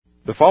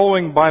The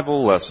following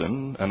Bible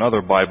lesson and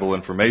other Bible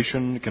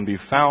information can be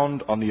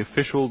found on the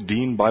official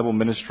Dean Bible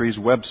Ministries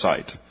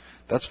website.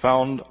 That's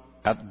found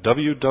at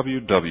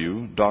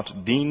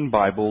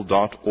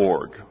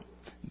www.deanbible.org.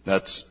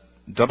 That's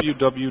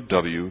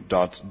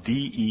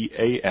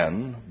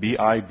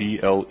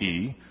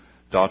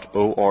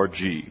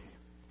www.deanbible.org.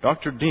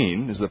 Dr.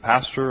 Dean is the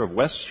pastor of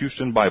West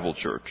Houston Bible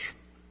Church.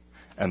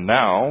 And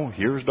now,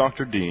 here's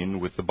Dr. Dean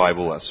with the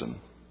Bible lesson.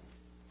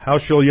 How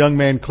shall a young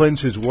man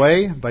cleanse his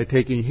way? By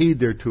taking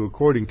heed thereto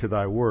according to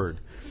thy word.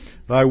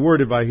 Thy word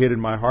have I hid in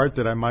my heart,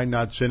 that I might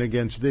not sin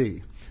against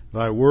thee.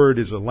 Thy word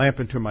is a lamp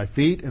unto my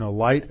feet, and a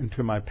light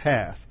unto my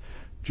path.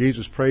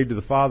 Jesus prayed to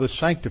the Father,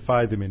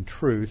 sanctify them in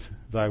truth.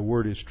 Thy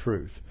word is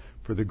truth.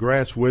 For the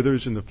grass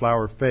withers and the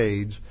flower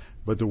fades,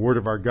 but the word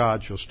of our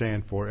God shall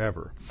stand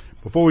forever.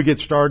 Before we get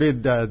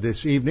started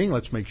this evening,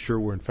 let's make sure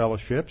we're in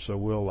fellowship. So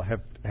we'll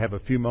have a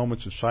few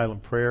moments of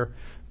silent prayer.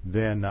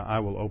 Then I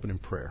will open in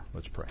prayer.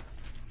 Let's pray.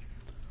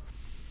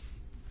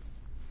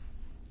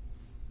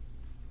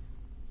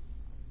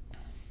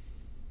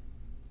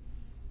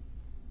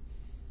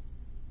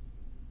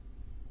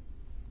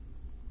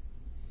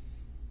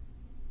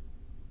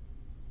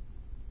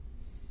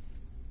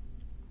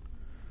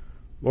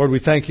 Lord, we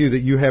thank you that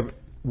you have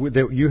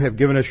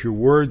given us your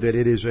word, that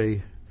it is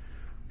a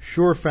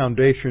sure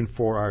foundation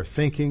for our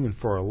thinking and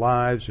for our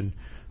lives. And,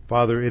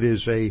 Father, it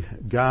is a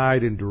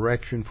guide and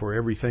direction for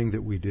everything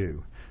that we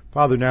do.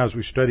 Father, now as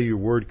we study your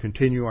word,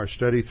 continue our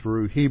study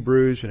through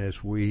Hebrews, and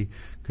as we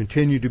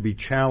continue to be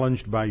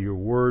challenged by your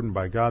word and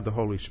by God the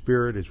Holy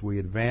Spirit, as we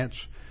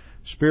advance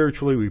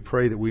spiritually, we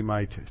pray that we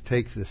might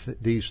take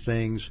these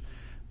things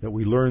that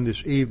we learn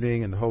this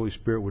evening, and the Holy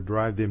Spirit would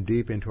drive them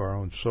deep into our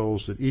own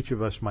souls, that each of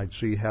us might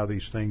see how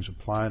these things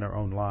apply in our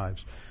own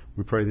lives.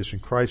 We pray this in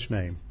Christ's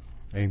name.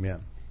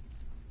 Amen.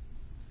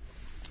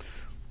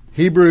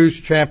 Hebrews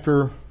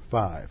chapter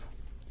 5,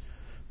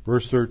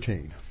 verse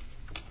 13.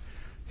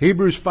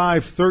 Hebrews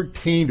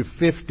 5:13 to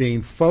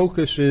 15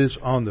 focuses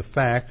on the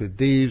fact that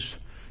these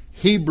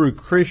Hebrew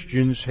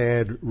Christians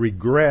had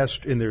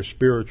regressed in their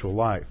spiritual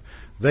life.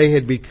 They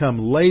had become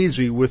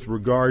lazy with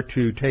regard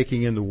to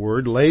taking in the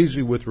Word,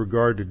 lazy with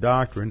regard to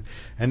doctrine,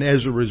 and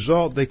as a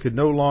result they could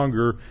no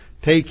longer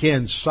take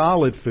in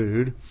solid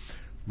food,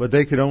 but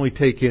they could only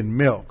take in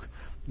milk.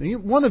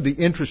 One of the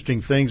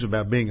interesting things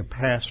about being a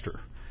pastor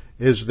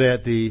is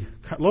that the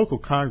local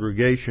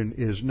congregation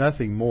is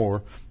nothing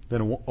more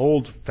than an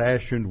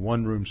old-fashioned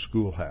one-room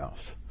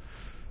schoolhouse.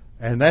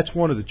 And that's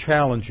one of the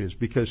challenges,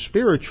 because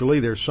spiritually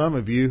there's some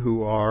of you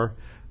who are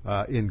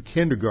in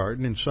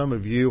kindergarten, and some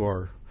of you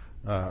are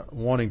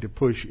wanting to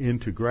push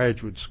into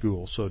graduate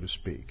school, so to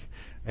speak.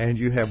 And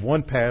you have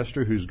one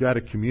pastor who's got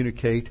to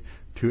communicate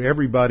to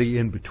everybody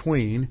in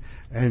between,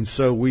 and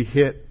so we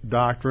hit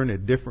doctrine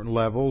at different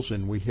levels,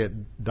 and we hit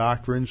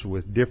doctrines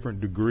with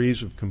different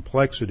degrees of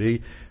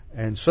complexity,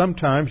 and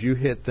sometimes you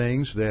hit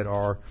things that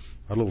are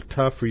a little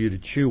tough for you to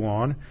chew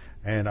on.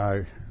 And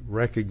I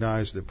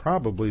recognize that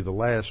probably the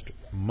last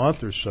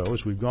month or so,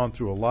 as we've gone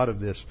through a lot of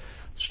this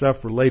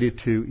stuff related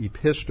to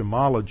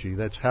epistemology,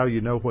 that's how you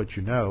know what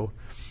you know,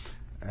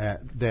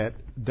 that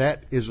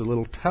is a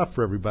little tough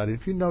for everybody.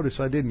 If you notice,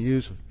 I didn't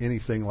use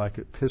anything like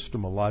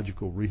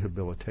epistemological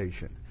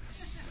rehabilitation.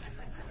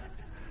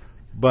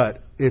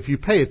 But if you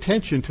pay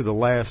attention to the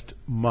last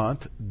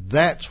month,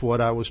 that's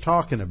what I was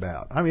talking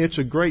about. I mean, it's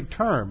a great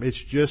term.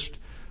 It's just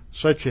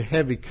such a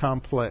heavy,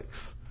 complex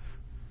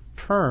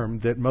term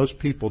that most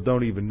people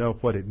don't even know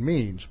what it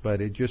means, but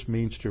it just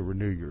means to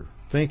renew your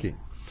thinking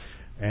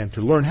and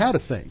to learn how to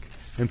think.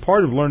 And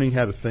part of learning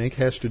how to think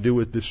has to do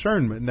with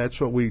discernment, and that's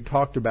what we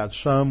talked about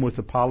some with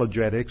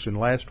apologetics, and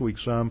last week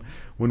some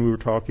when we were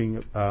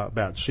talking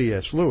about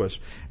C.S. Lewis.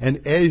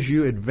 And as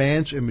you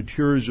advance and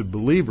mature as a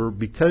believer,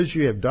 because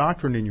you have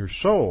doctrine in your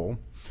soul,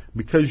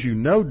 because you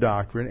know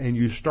doctrine, and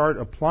you start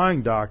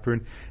applying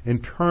doctrine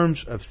in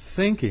terms of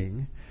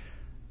thinking,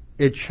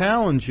 it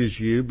challenges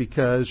you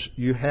because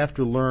you have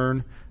to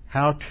learn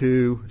how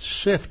to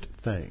sift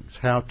things,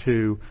 how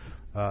to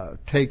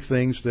take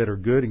things that are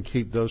good and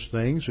keep those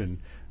things, and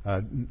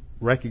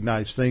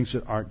recognize things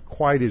that aren't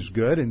quite as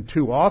good. And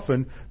too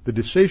often, the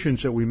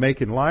decisions that we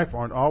make in life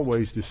aren't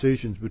always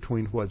decisions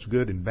between what's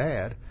good and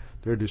bad.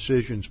 They're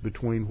decisions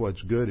between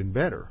what's good and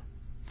better.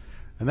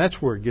 And that's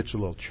where it gets a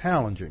little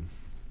challenging.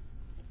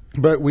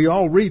 But we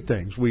all read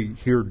things. We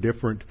hear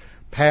different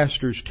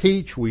pastors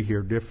teach. We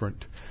hear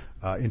different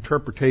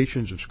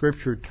interpretations of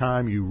Scripture at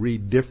time. You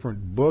read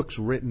different books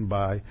written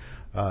by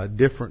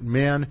different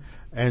men,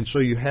 and so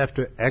you have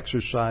to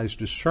exercise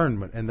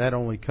discernment, and that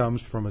only comes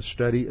from a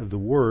study of the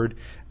Word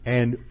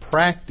and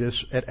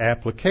practice at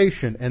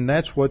application. And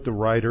that's what the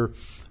writer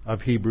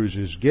of Hebrews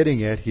is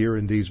getting at here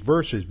in these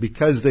verses.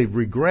 Because they've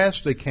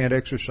regressed, they can't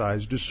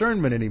exercise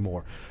discernment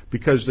anymore.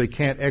 Because they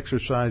can't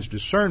exercise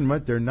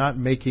discernment, they're not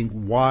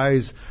making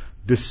wise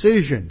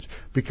decisions.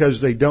 Because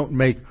they don't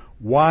make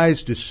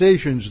wise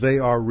decisions, they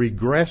are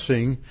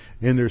regressing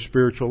in their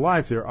spiritual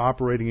life. They're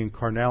operating in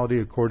carnality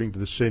according to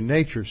the sin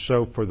nature.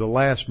 So for the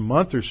last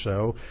month or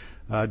so,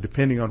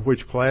 depending on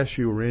which class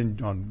you were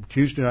in on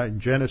Tuesday night in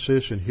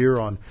Genesis and here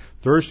on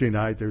Thursday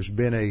night, there's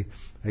been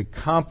a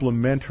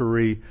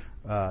complementary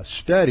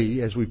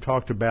study as we've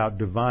talked about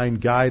divine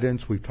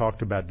guidance, we've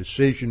talked about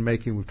decision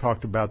making, we've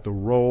talked about the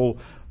role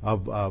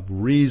of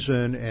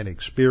reason and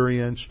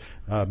experience,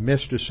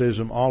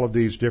 mysticism, all of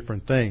these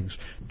different things.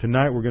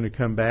 Tonight we're going to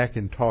come back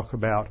and talk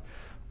about,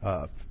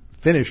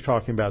 finish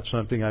talking about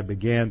something I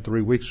began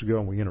 3 weeks ago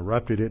and we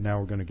interrupted it. Now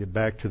we're going to get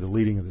back to the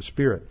leading of the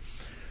Spirit.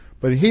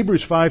 But in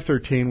Hebrews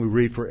 5:13 we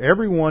read, "For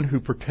everyone who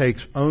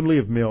partakes only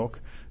of milk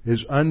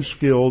is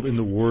unskilled in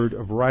the word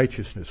of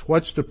righteousness."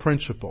 What's the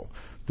principle?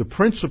 The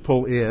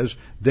principle is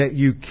that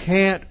you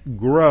can't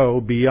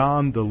grow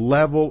beyond the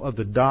level of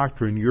the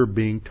doctrine you're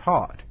being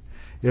taught.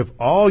 If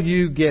all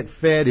you get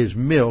fed is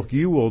milk,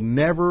 you will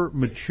never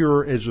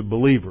mature as a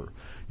believer.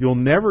 You'll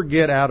never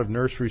get out of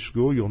nursery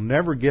school. You'll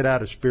never get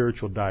out of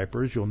spiritual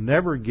diapers. You'll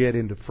never get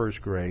into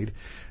first grade.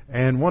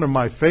 And one of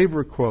my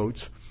favorite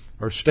quotes,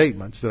 or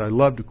statements that I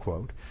love to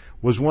quote,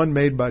 was one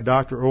made by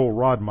Dr. Earl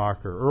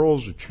Rodmacher.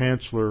 Earl's the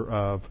chancellor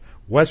of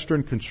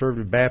Western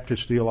Conservative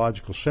Baptist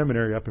Theological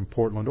Seminary up in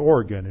Portland,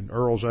 Oregon. And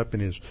Earl's up in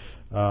his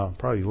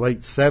probably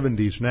late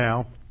 70s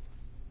now.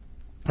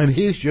 And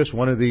he's just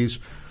one of these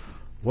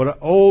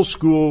old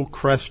school,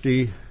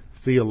 crusty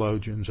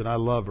theologians. And I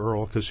love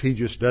Earl because he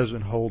just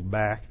doesn't hold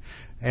back.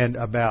 And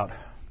about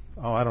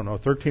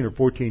 13 or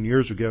 14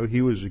 years ago,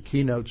 he was a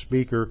keynote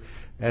speaker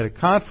at a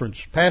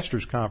conference,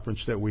 pastor's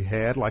conference that we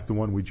had, like the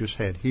one we just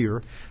had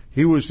here.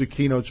 He was the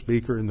keynote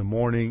speaker in the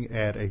morning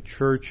at a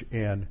church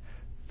in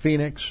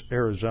Phoenix,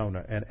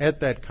 Arizona. And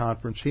at that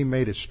conference, he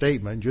made a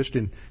statement just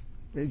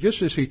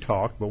as he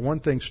talked, but one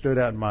thing stood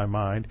out in my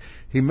mind.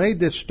 He made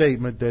this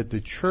statement that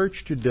the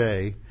church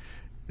today,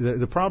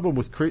 the problem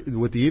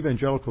with the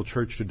evangelical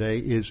church today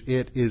is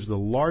it is the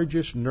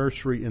largest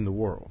nursery in the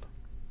world.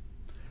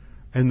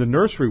 And the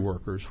nursery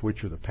workers,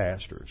 which are the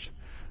pastors,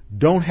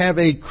 don't have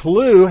a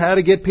clue how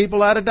to get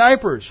people out of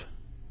diapers.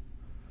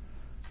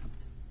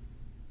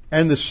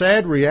 And the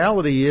sad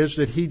reality is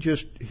that he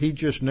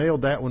just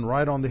nailed that one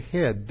right on the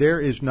head. There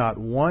is not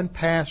one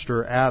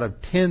pastor out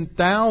of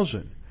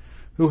 10,000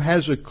 who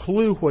has a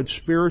clue what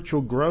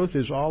spiritual growth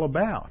is all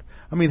about.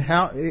 I mean,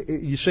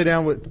 I sit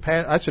down with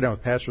pastors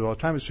all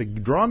the time and say,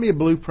 draw me a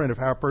blueprint of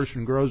how a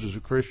person grows as a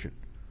Christian.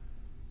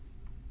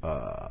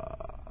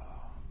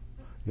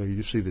 You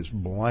just see this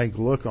blank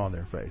look on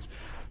their face.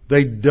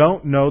 They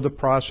don't know the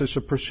process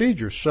of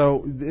procedure.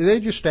 So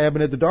they just stab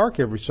in the dark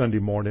every Sunday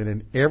morning,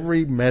 and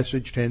every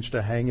message tends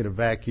to hang in a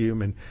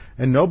vacuum,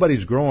 and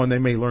nobody's growing. They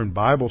may learn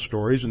Bible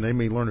stories, and they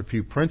may learn a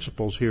few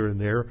principles here and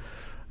there,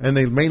 and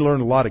they may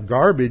learn a lot of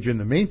garbage in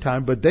the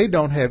meantime, but they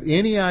don't have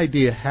any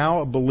idea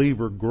how a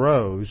believer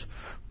grows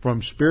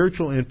from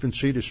spiritual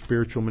infancy to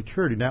spiritual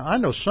maturity. Now, I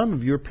know some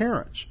of you are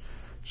parents.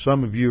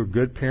 Some of you are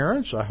good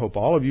parents. I hope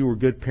all of you were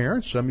good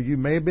parents. Some of you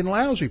may have been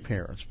lousy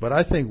parents. But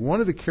I think one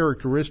of the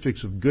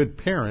characteristics of good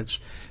parents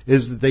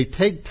is that they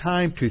take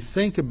time to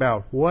think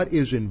about what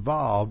is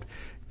involved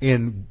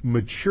in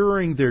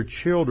maturing their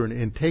children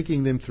and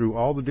taking them through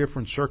all the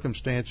different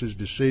circumstances,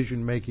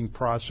 decision-making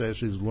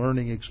processes,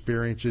 learning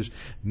experiences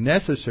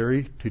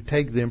necessary to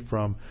take them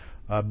from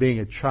being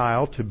a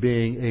child to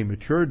being a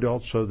mature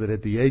adult, so that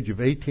at the age of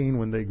 18,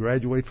 when they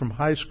graduate from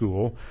high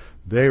school,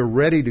 they're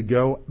ready to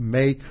go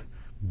make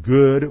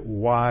good,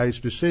 wise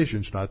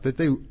decisions. Not that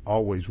they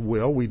always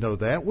will. We know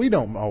that. We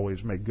don't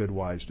always make good,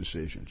 wise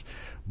decisions.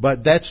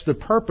 But that's the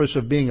purpose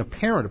of being a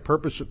parent. The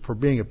purpose for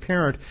being a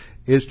parent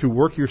is to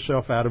work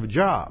yourself out of a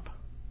job.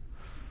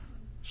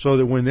 So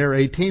that when they're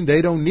 18,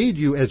 they don't need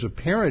you as a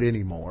parent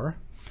anymore.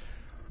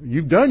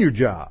 You've done your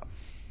job.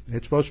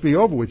 It's supposed to be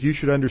over with. You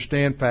should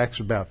understand facts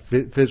about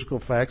physical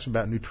facts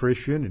about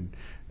nutrition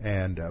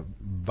and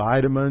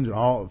vitamins,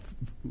 all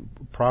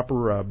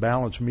proper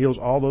balanced meals,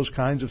 all those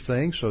kinds of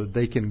things, so that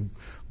they can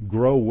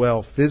grow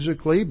well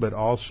physically, but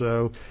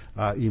also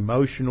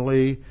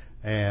emotionally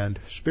and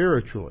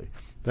spiritually.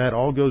 That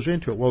all goes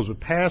into it. Well, as a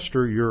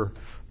pastor, you're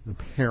the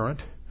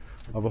parent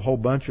of a whole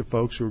bunch of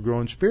folks who are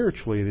growing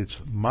spiritually, and it's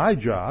my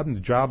job, and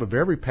the job of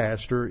every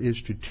pastor,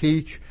 is to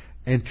teach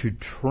and to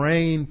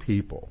train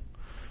people.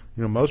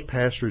 You know, most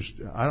pastors,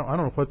 I don't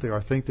know what they are.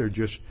 I think they're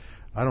just,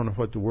 I don't know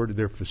what the word is.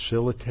 They're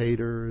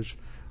facilitators,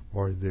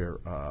 or they're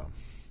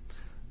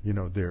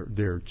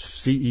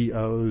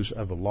CEOs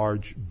of a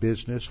large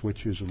business,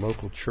 which is a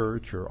local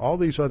church, or all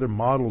these other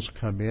models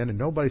come in, and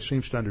nobody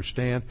seems to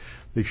understand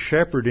the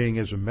shepherding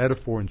as a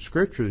metaphor in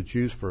Scripture that's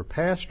used for a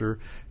pastor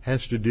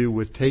has to do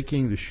with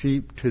taking the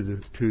sheep to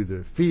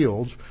the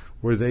fields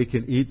where they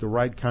can eat the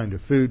right kind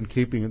of food and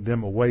keeping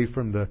them away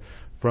from the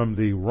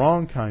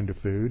wrong kind of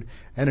food,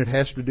 and it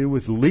has to do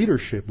with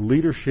leadership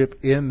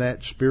in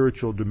that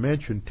spiritual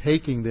dimension,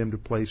 taking them to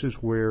places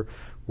where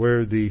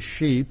the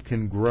sheep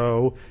can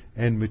grow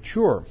and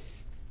mature.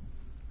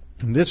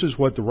 And this is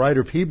what the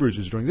writer of Hebrews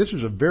is doing. This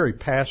is a very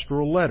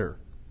pastoral letter.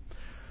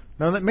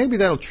 Now, maybe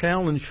that'll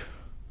challenge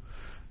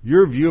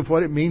your view of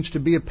what it means to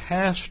be a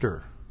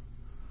pastor.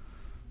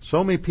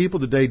 So many people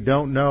today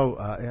don't know.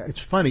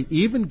 It's funny,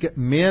 even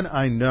men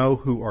I know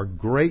who are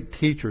great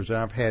teachers, and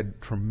I've had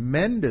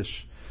tremendous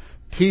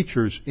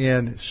teachers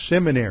in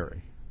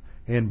seminary,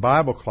 in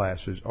Bible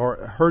classes, or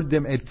heard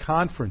them at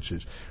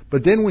conferences.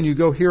 But then when you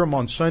go hear them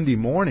on Sunday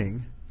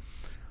morning,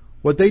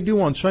 what they do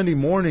on Sunday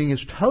morning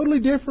is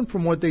totally different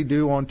from what they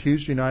do on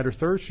Tuesday night or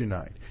Thursday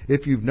night.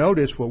 If you've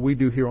noticed, what we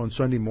do here on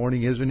Sunday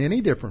morning isn't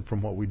any different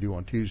from what we do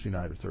on Tuesday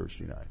night or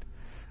Thursday night.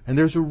 And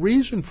there's a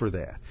reason for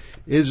that,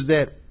 is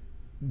that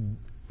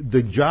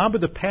the job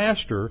of the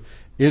pastor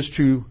is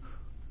to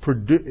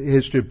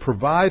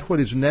provide what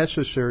is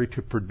necessary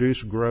to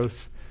produce growth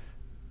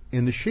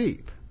in the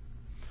sheep.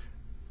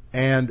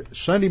 And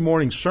Sunday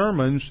morning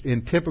sermons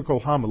in typical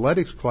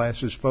homiletics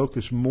classes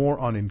focus more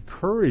on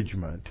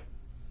encouragement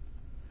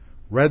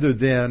rather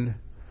than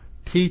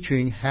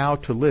teaching how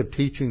to live,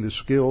 teaching the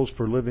skills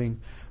for living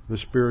the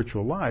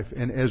spiritual life.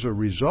 And as a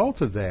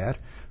result of that,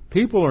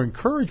 people are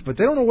encouraged, but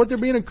they don't know what they're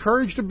being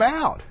encouraged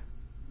about.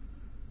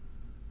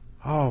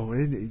 Oh,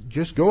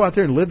 just go out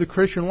there and live the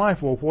Christian life.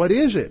 Well, what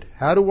is it?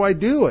 How do I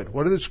do it?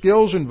 What are the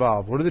skills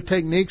involved? What are the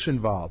techniques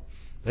involved?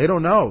 They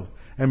don't know.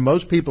 And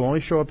most people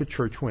only show up at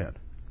church when?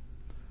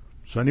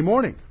 Sunday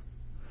morning.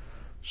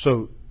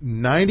 So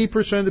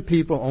 90% of the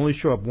people only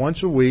show up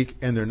once a week,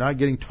 and they're not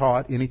getting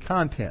taught any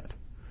content.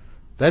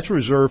 That's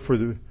reserved for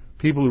the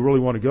people who really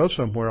want to go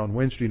somewhere on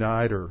Wednesday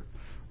night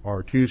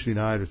or Tuesday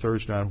night or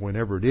Thursday night,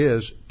 whenever it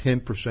is,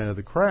 10% of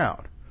the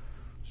crowd.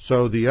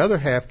 So the other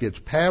half gets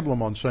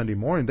pablum on Sunday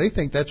morning. They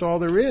think that's all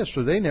there is,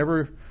 so they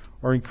never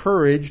are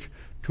encouraged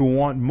to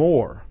want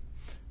more.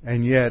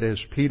 And yet,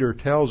 as Peter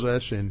tells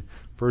us in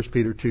 1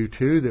 Peter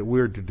 2:2, that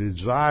we're to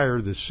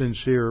desire the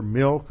sincere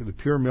milk, the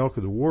pure milk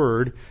of the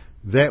Word,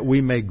 that we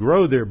may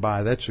grow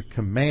thereby. That's a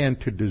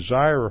command to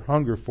desire or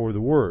hunger for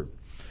the Word.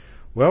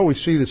 Well, we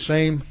see the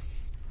same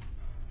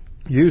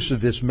use of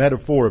this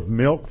metaphor of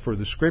milk for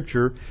the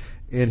Scripture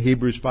in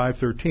Hebrews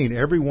 5:13.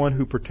 Everyone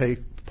who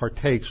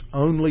partakes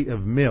only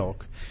of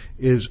milk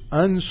is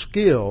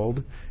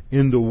unskilled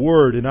in the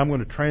Word, and I'm going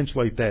to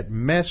translate that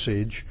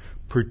message,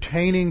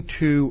 pertaining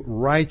to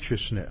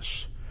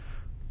righteousness.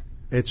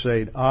 It's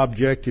an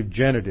objective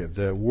genitive.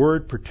 The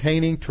word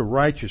pertaining to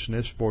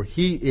righteousness, for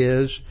he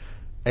is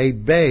a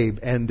babe.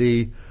 And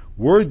the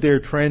word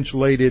there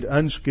translated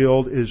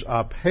unskilled is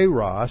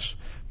aperos,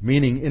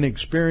 meaning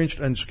inexperienced,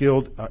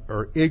 unskilled,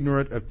 or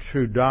ignorant of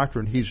true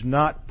doctrine. He's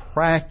not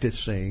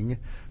practicing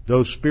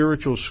those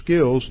spiritual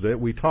skills that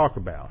we talk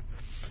about,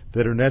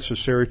 that are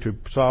necessary to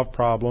solve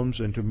problems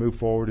and to move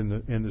forward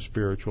in the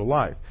spiritual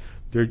life.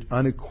 They're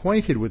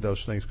unacquainted with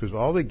those things because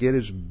all they get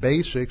is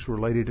basics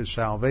related to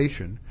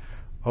salvation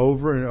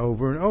over and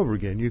over and over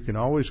again. You can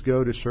always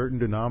go to certain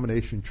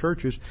denomination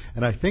churches,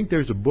 and I think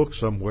there's a book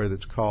somewhere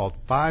that's called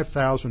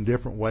 5,000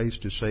 Different Ways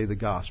to Say the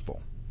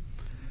Gospel.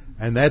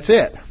 And that's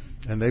it.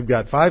 And they've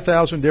got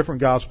 5,000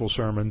 different gospel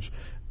sermons,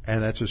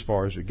 and that's as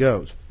far as it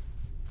goes.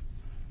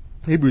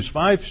 Hebrews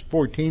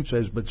 5:14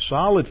 says, but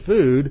solid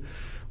food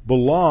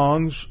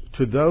belongs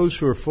to those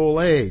who are full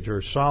age,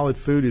 or solid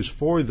food is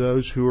for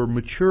those who are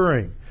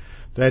maturing.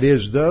 That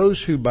is,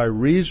 those who by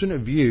reason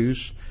of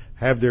use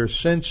have their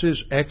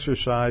senses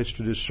exercised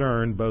to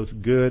discern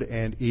both good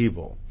and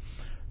evil.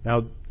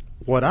 Now,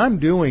 what I'm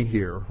doing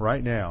here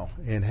right now,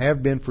 and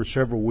have been for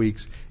several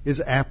weeks,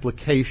 is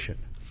application.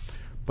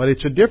 But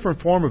it's a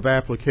different form of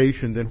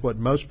application than what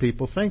most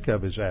people think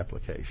of as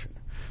application.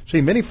 See,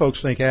 many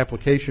folks think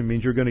application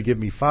means you're going to give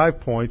me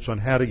 5 points on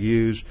how to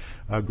use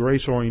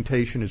grace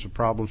orientation as a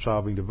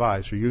problem-solving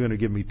device, or you're going to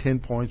give me 10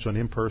 points on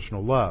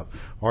impersonal love,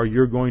 or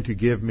you're going to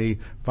give me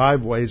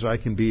 5 ways I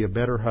can be a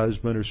better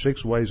husband, or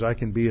 6 ways I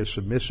can be a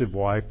submissive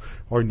wife,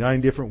 or 9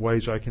 different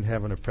ways I can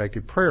have an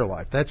effective prayer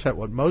life. That's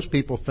what most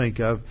people think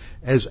of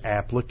as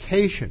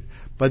application.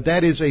 But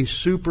that is a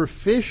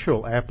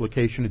superficial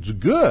application. It's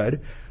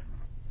good,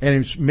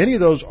 and many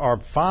of those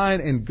are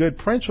fine and good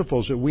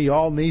principles that we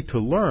all need to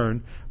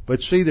learn.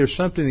 But see, there's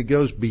something that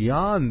goes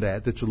beyond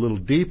that that's a little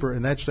deeper,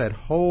 and that's that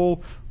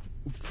whole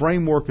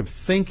framework of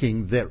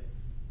thinking that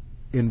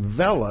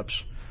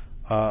envelops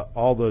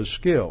all those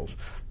skills.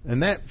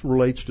 And that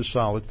relates to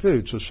solid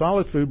food. So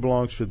solid food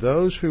belongs to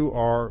those who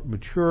are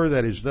mature,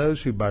 that is,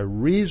 those who by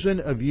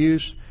reason of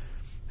use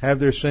have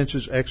their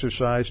senses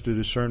exercised to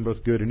discern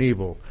both good and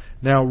evil.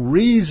 Now,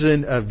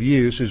 reason of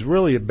use is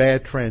really a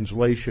bad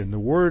translation. The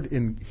word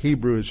in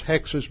Hebrew is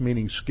hexis,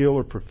 meaning skill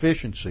or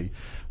proficiency.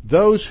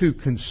 Those who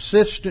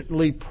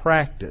consistently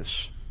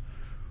practice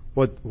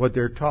what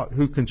they're taught,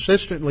 who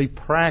consistently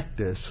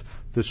practice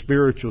the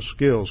spiritual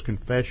skills,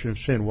 confession of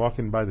sin,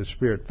 walking by the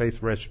Spirit, faith,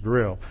 rest,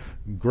 drill,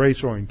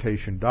 grace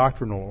orientation,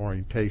 doctrinal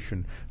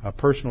orientation, a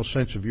personal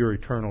sense of your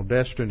eternal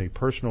destiny,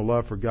 personal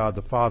love for God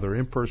the Father,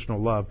 impersonal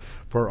love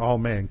for all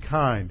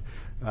mankind.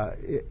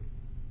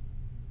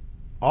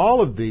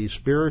 All of these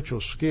spiritual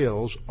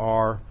skills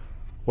are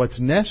what's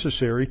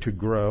necessary to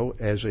grow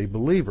as a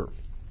believer.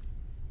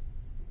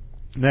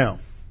 Now,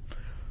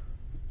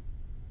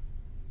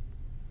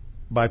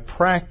 by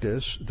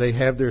practice, they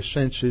have their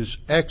senses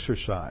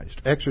exercised.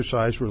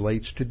 Exercise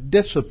relates to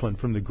discipline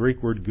from the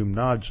Greek word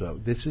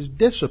gymnazo. This is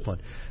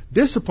discipline.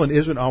 Discipline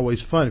isn't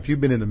always fun. If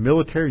you've been in the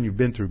military and you've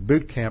been through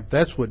boot camp,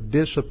 that's what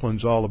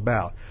discipline's all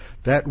about.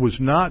 That was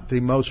not the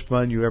most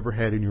fun you ever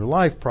had in your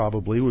life,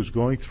 probably, was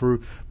going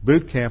through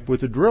boot camp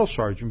with a drill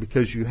sergeant,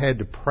 because you had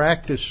to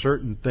practice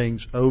certain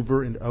things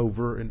over and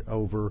over and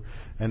over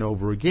and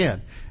over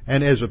again.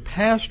 And as a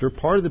pastor,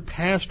 part of the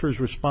pastor's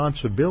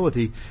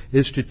responsibility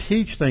is to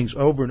teach things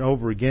over and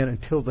over again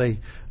until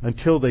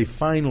they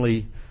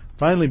finally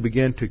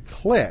begin to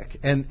click.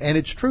 And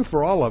it's true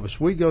for all of us.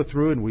 We go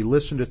through and we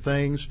listen to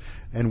things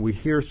and we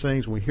hear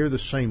things and we hear the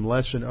same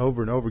lesson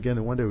over and over again,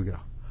 and one day we go,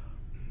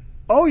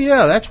 oh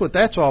yeah, that's what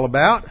that's all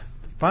about.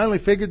 Finally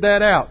figured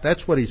that out.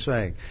 That's what he's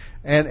saying.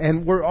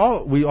 And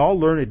we all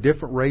learn at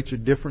different rates,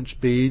 at different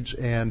speeds,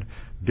 and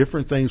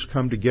different things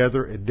come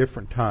together at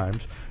different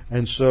times.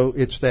 And so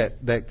it's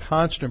that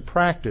constant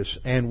practice.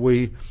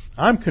 And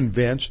I'm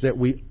convinced that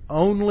we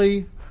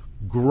only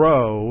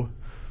grow.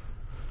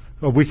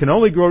 We can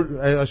only grow,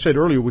 as I said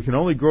earlier, we can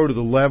only grow to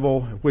the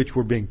level at which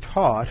we're being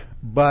taught.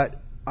 But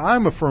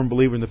I'm a firm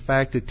believer in the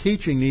fact that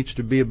teaching needs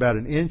to be about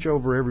an inch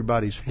over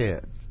everybody's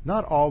head.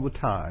 Not all the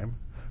time,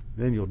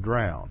 then you'll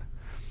drown.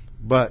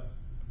 But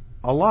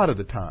a lot of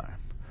the time.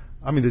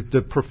 I mean,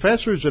 the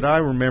professors that I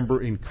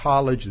remember in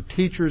college, the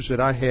teachers that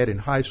I had in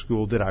high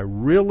school that I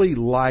really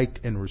liked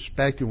and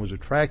respected and was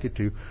attracted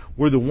to,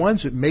 were the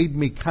ones that made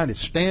me kind of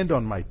stand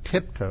on my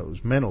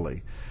tiptoes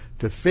mentally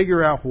to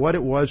figure out what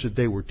it was that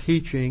they were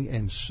teaching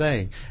and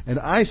saying. And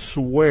I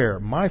swear,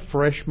 my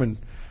freshman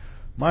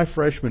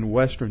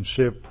Western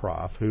Civ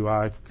prof, who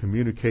I've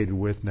communicated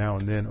with now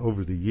and then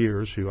over the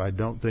years, who I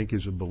don't think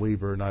is a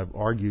believer, and I've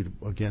argued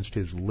against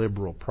his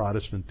liberal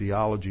Protestant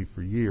theology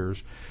for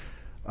years.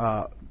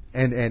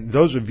 And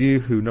those of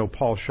you who know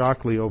Paul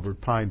Shockley over at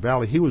Pine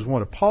Valley, he was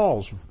one of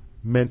Paul's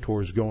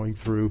mentors going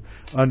through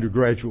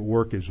undergraduate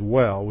work as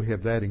well. We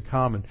have that in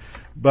common.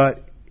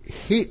 But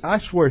I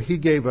swear he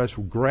gave us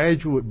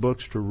graduate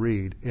books to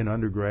read in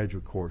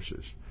undergraduate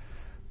courses.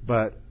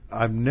 But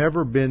I've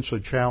never been so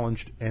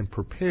challenged and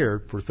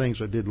prepared for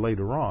things I did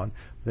later on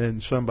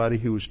than somebody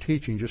who was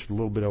teaching just a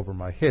little bit over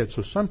my head.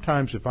 So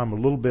sometimes if I'm a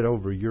little bit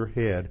over your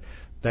head,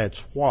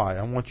 that's why.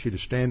 I want you to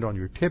stand on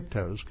your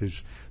tiptoes, because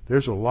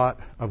there's a lot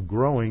of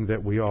growing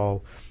that we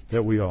all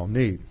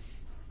need.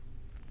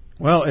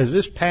 Well, as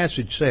this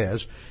passage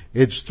says,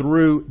 it's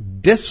through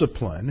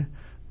discipline,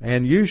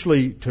 and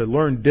usually to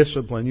learn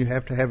discipline you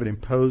have to have it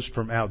imposed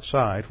from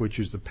outside, which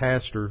is the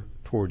pastor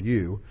toward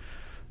you.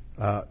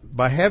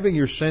 By having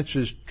your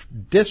senses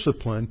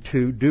disciplined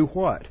to do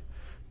what?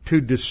 To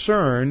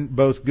discern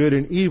both good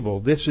and evil.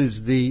 This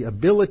is the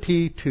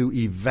ability to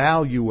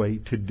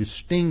evaluate, to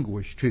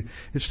distinguish.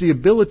 It's the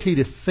ability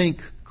to think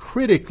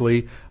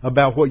critically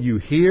about what you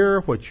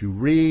hear, what you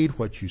read,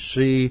 what you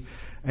see.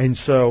 And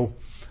so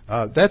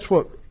that's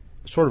what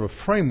sort of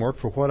a framework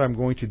for what I'm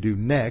going to do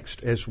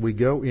next as we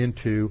go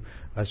into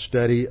a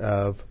study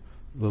of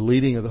the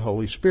leading of the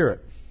Holy Spirit.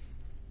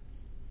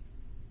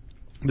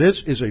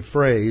 This is a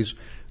phrase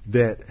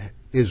that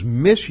is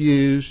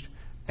misused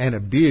and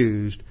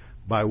abused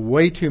by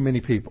way too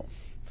many people.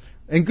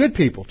 And good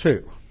people,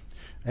 too.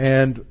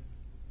 And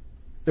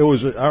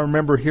I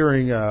remember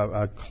hearing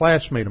a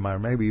classmate of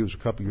mine, maybe he was a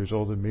couple years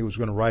older than me, was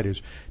going to write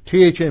his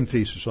THM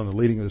thesis on the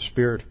leading of the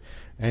Spirit.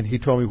 And he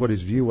told me what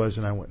his view was,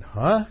 and I went,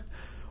 huh?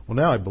 Well,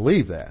 now I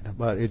believe that,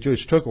 but it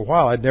just took a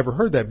while. I'd never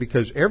heard that,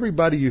 because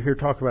everybody you hear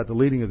talk about the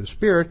leading of the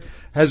Spirit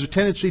has a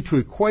tendency to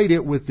equate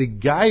it with the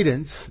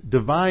guidance,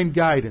 divine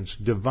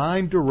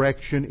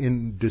direction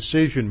in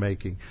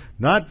decision-making.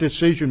 Not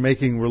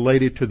decision-making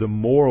related to the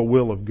moral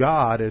will of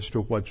God as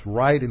to what's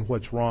right and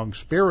what's wrong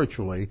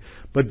spiritually,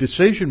 but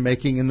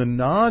decision-making in the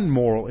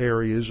non-moral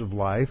areas of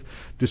life,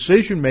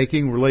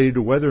 decision-making related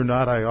to whether or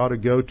not I ought to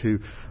go to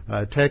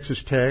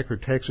Texas Tech or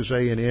Texas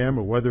A&M,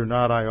 or whether or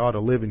not I ought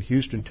to live in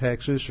Houston,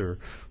 Texas, or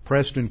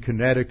Preston,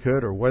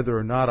 Connecticut, or whether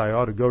or not I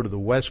ought to go to the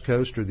West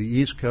Coast or the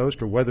East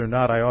Coast, or whether or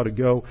not I ought to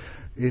go.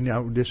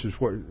 This is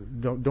where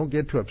don't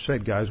get too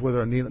upset, guys.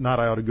 Whether or not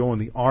I ought to go in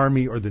the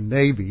Army or the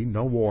Navy.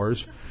 No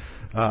wars.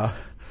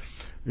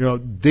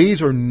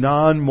 These are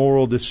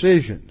non-moral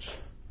decisions,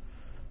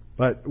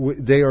 but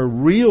they are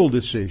real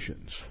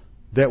decisions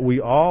that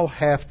we all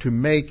have to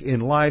make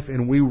in life,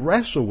 and we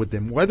wrestle with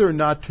them, whether or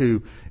not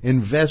to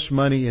invest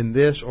money in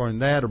this or in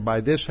that, or buy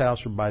this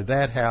house or buy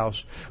that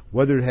house,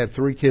 whether to have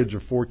 3 kids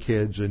or 4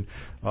 kids, and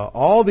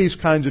all these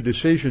kinds of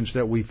decisions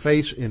that we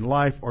face in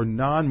life are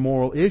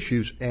non-moral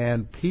issues,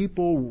 and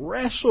people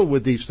wrestle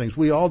with these things.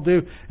 We all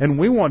do, and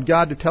we want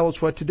God to tell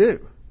us what to do.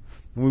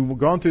 We've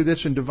gone through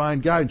this in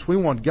divine guidance. We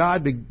want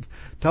God to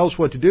tell us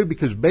what to do,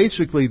 because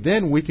basically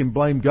then we can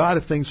blame God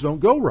if things don't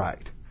go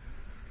right.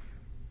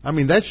 I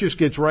mean, that just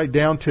gets right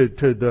down to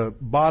the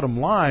bottom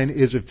line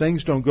is if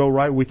things don't go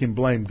right, we can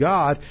blame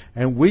God,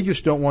 and we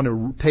just don't want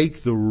to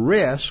take the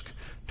risk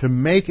to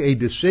make a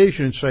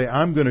decision and say,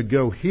 I'm going to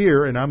go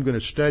here and I'm going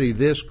to study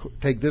this,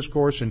 take this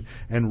course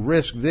and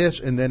risk this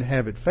and then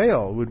have it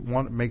fail. We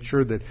want to make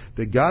sure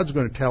that God's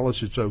going to tell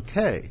us it's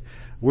okay.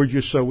 We're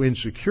just so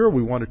insecure,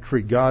 we want to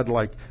treat God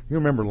like, you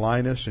remember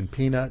Linus and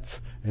Peanuts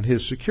and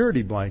his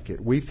security blanket.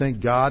 We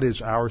think God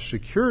is our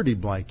security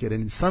blanket,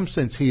 and in some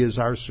sense He is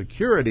our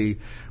security,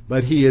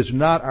 but He is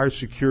not our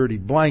security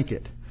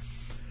blanket.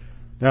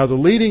 Now, the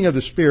leading of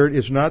the Spirit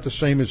is not the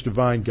same as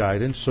divine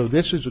guidance, so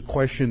this is a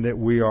question that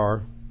we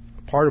are,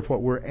 part of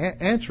what we're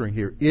answering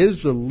here.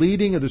 Is the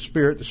leading of the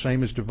Spirit the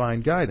same as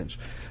divine guidance?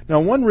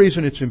 Now, one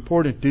reason it's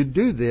important to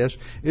do this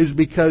is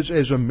because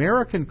as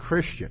American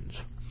Christians,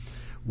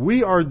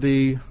 we are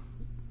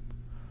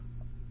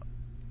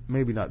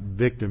maybe not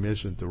victim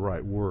isn't the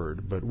right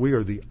word, but we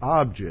are the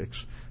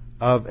objects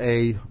of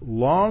a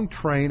long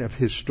train of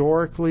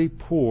historically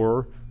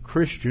poor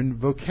Christian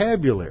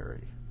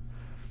vocabulary.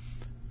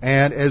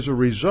 And as a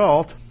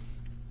result,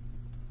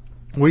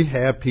 we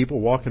have people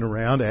walking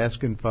around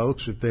asking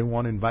folks if they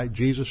want to invite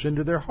Jesus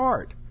into their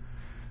heart.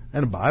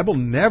 And the Bible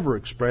never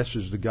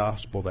expresses the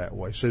gospel that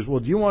way. It says,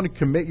 well, do you want to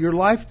commit your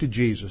life to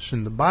Jesus?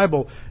 And the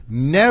Bible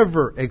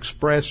never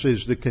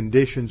expresses the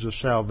conditions of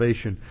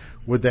salvation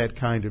with that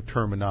kind of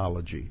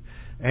terminology.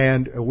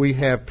 And we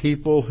have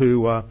people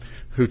who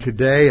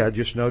today, I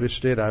just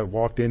noticed it, I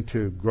walked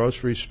into a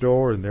grocery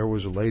store and there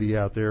was a lady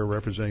out there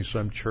representing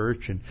some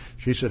church, and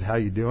she said, how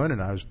you doing?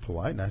 And I was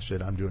polite and I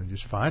said, I'm doing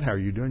just fine. How are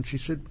you doing? She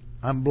said,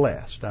 I'm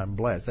blessed. I'm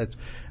blessed.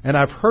 And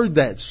I've heard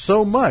that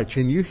so much,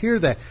 and you hear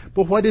that.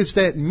 But what does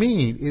that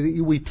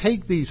mean? We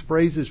take these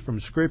phrases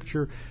from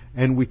Scripture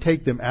and we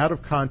take them out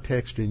of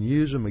context and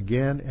use them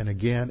again and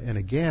again and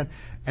again,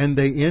 and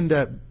they end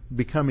up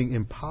becoming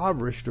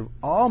impoverished of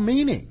all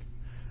meaning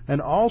and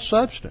all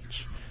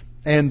substance.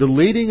 And the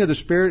leading of the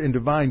Spirit and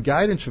divine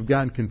guidance have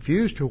gotten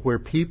confused to where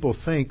people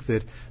think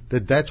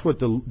that's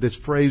what this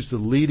phrase, the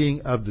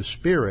leading of the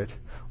Spirit,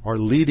 or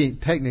leading,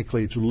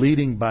 technically it's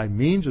leading by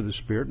means of the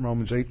Spirit.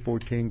 Romans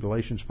 8:14,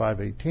 Galatians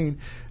 5:18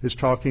 is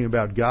talking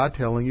about God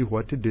telling you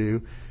what to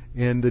do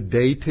in the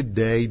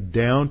day-to-day,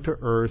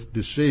 down-to-earth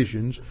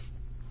decisions,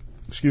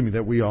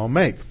 that we all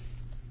make.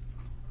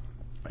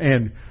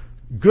 And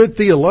good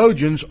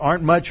theologians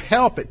aren't much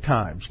help at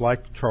times,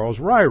 like Charles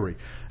Ryrie.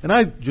 And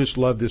I just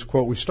love this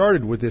quote. We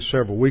started with this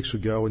several weeks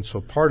ago, and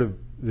so part of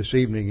this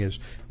evening is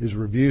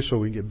review so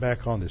we can get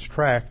back on this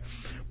track.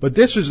 But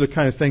this is the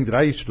kind of thing that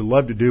I used to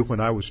love to do when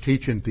I was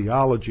teaching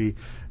theology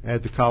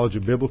at the College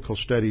of Biblical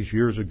Studies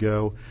years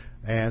ago.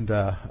 And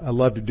I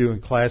love to do in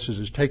classes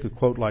is take a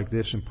quote like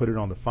this and put it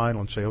on the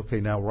final and say,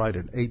 okay, now write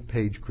an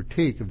 8-page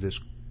critique of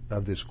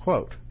this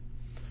quote.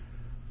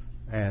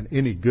 And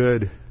any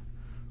good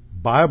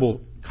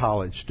Bible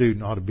college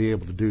student ought to be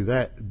able to do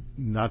that,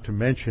 not to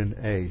mention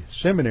a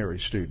seminary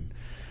student.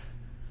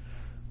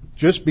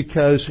 Just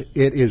because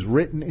it is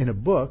written in a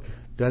book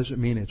doesn't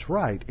mean it's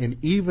right.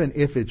 And even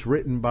if it's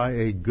written by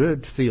a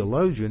good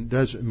theologian,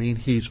 doesn't mean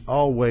he's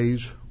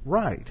always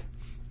right.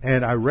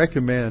 And I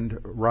recommend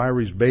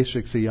Ryrie's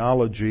Basic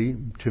Theology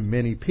to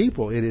many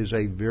people. It is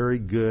a very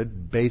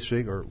good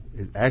basic,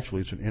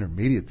 actually it's an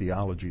intermediate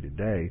theology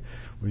today,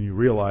 when you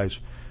realize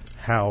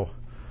how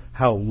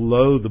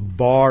low the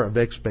bar of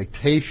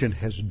expectation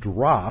has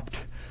dropped.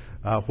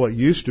 What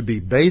used to be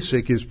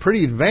basic is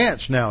pretty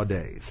advanced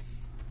nowadays.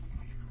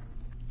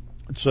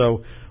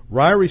 So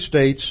Ryrie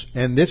states,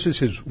 and this is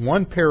his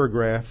one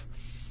paragraph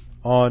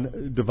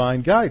on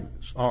divine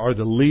guidance, or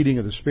the leading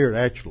of the Spirit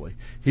actually.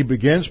 He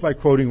begins by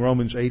quoting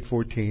Romans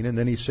 8:14, and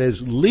then he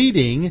says,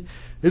 leading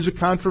is a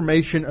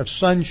confirmation of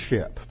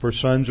sonship, for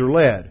sons are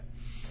led.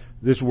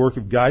 This work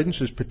of guidance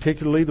is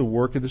particularly the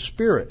work of the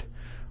Spirit.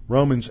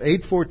 Romans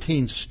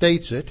 8:14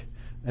 states it,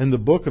 and the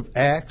book of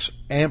Acts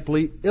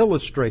amply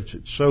illustrates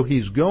it. So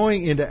he's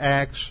going into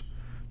Acts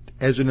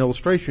as an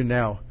illustration.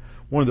 Now,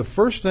 one of the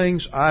first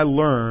things I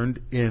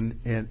learned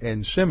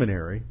in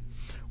seminary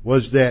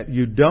was that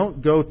you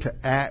don't go to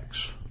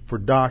Acts for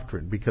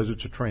doctrine because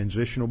it's a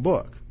transitional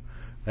book.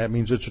 That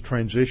means it's a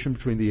transition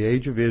between the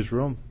age of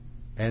Israel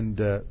and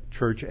the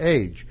church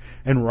age.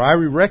 And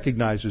Ryrie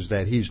recognizes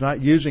that. He's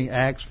not using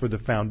Acts for the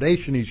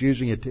foundation, he's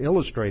using it to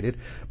illustrate it.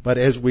 But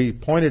as we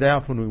pointed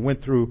out when we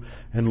went through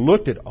and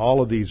looked at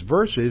all of these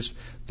verses,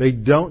 they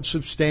don't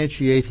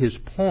substantiate his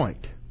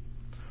point.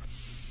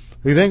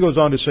 He then goes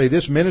on to say,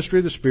 this ministry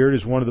of the Spirit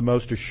is one of the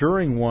most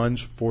assuring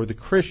ones for the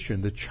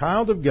Christian. The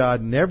child of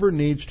God never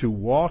needs to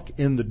walk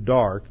in the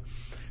dark.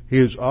 He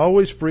is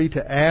always free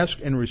to ask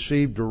and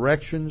receive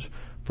directions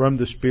from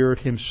the Spirit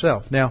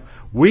Himself. Now,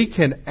 we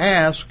can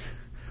ask,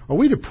 are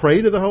we to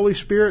pray to the Holy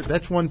Spirit?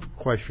 That's one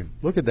question.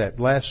 Look at that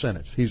last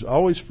sentence. He's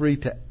always free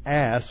to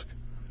ask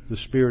the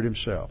Spirit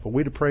Himself. Are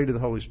we to pray to the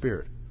Holy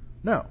Spirit?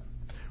 No.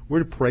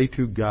 We're to pray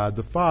to God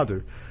the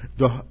Father.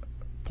 The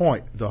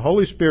point, the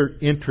Holy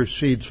Spirit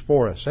intercedes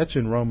for us. That's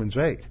in Romans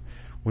 8.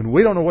 When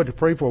we don't know what to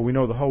pray for, we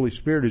know the Holy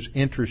Spirit is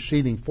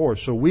interceding for us.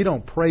 So we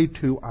don't pray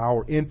to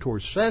our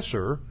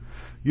intercessor,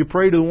 You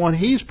pray to the one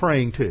He's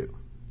praying to.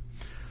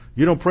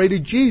 You don't pray to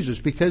Jesus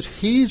because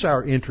He's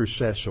our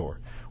intercessor.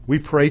 We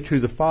pray to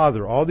the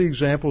Father. All the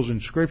examples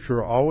in Scripture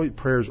are always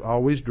prayers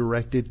always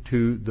directed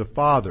to the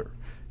Father.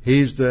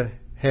 He's the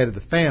head of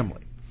the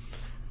family.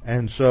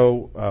 And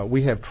so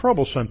we have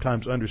trouble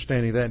sometimes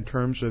understanding that in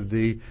terms of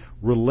the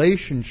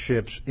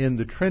relationships in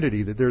the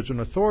Trinity, that there's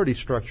an authority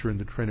structure in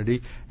the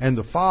Trinity, and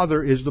the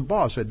Father is the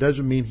boss. That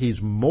doesn't mean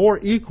He's more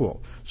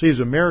equal. See, as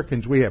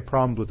Americans, we have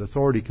problems with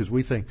authority because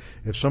we think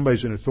if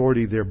somebody's in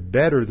authority, they're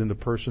better than the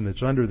person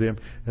that's under them,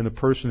 and the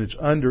person that's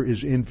under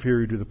is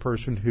inferior to the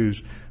person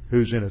who's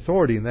in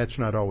authority, and that's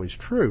not always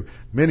true.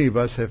 Many of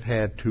us have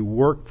had to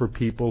work for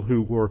people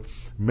who were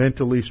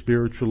mentally,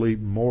 spiritually,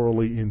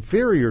 morally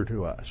inferior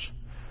to us.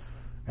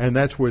 And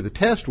that's where the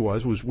test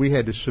was we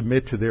had to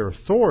submit to their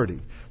authority.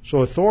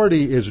 So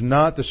authority is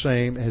not the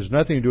same, has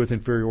nothing to do with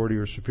inferiority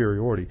or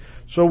superiority.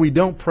 So we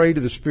don't pray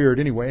to the Spirit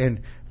anyway.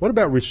 And what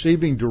about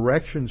receiving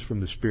directions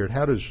from the Spirit?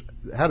 How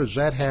does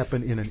that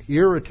happen in an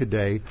era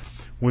today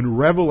when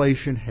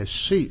revelation has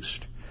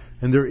ceased?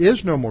 And there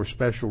is no more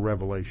special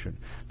revelation.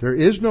 There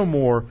is no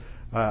more,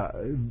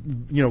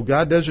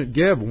 God doesn't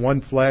give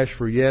one flash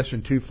for yes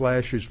and two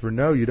flashes for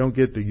no. You don't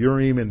get the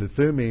Urim and the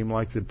Thummim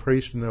like the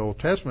priests in the Old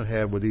Testament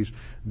have with these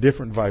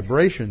different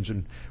vibrations.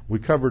 And we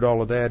covered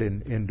all of that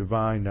in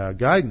divine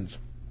guidance.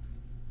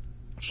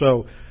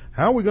 So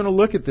how are we going to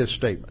look at this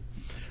statement?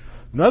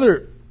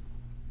 Another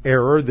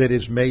error that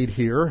is made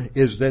here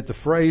is that the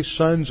phrase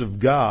sons of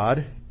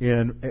God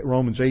in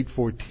Romans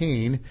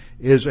 8:14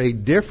 is a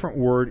different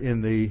word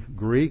in the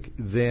Greek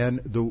than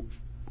the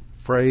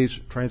phrase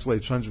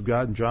translated sons of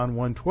God in John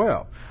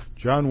 1:12.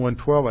 John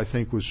 1:12, I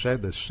think, was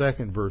said the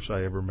second verse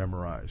I ever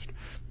memorized.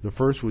 The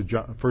first was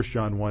 1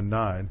 John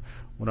 1:9.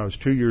 When I was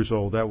 2 years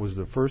old, that was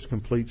the first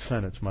complete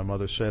sentence my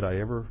mother said I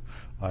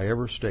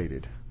ever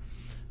stated.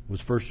 It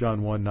was 1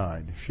 John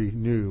 1:9. She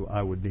knew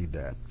I would need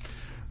that.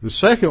 The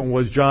second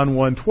was John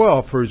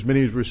 1:12. For as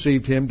many as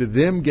received Him, to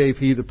them gave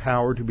He the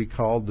power to be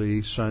called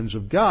the sons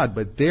of God.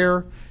 But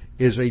there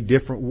is a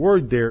different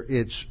word there.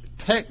 It's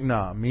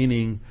tekna,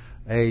 meaning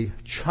a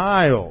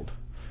child,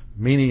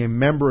 meaning a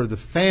member of the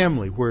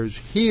family, whereas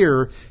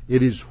here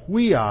it is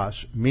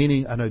huios,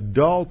 meaning an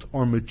adult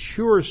or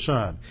mature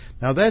son.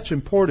 Now that's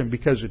important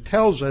because it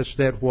tells us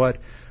that what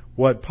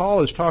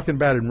Paul is talking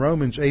about in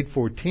Romans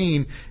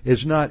 8:14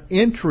 is not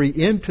entry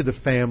into the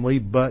family,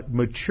 but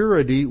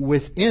maturity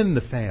within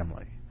the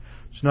family.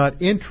 It's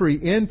not entry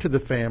into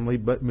the family,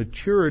 but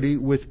maturity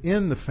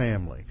within the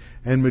family.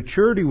 And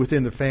maturity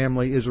within the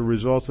family is a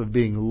result of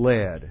being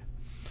led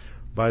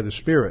by the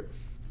Spirit.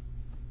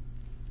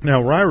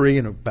 Now, Ryrie,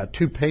 in about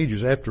 2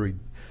 pages after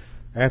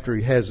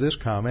he has this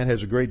comment,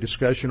 has a great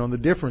discussion on the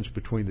difference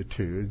between the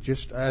two.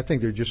 I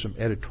think there are just some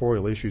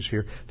editorial issues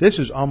here. This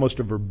is almost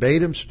a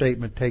verbatim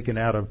statement taken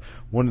out of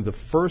one of the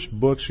first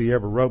books he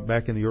ever wrote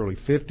back in the early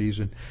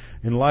 50s. And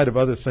in light of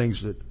other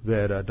things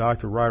that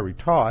Dr.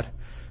 Ryrie taught,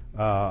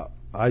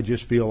 I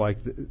just feel like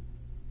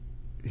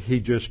he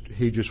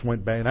just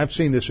went back. And I've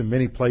seen this in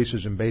many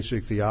places in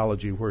basic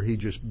theology where he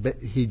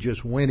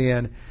just went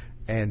in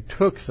and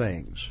took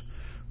things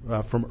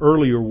from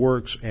earlier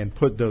works and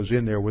put those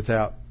in there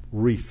without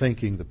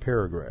rethinking the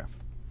paragraph.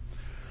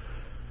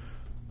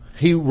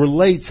 He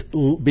relates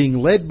being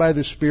led by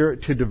the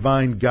Spirit to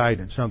divine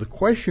guidance. Now the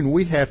question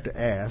we have to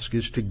ask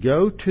is to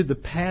go to the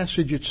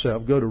passage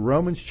itself, go to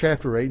Romans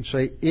chapter 8 and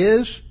say,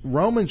 is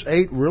Romans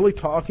 8 really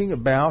talking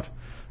about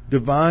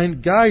divine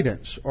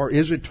guidance, or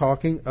is it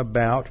talking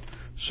about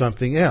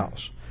something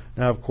else?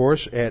 Now of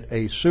course, at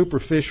a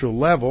superficial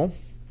level,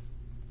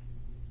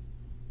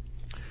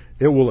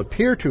 it will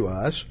appear to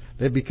us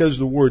that because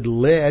the word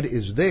led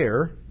is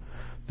there,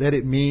 that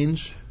it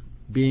means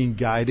being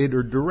guided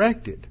or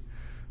directed.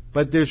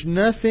 But there's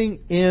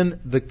nothing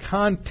in the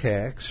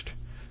context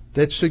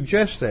that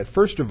suggests that.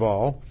 First of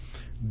all,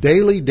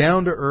 daily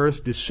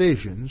down-to-earth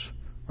decisions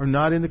are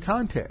not in the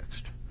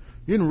context.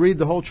 You can read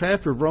the whole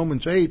chapter of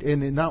Romans 8,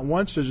 and not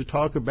once does it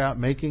talk about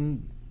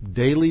making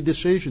daily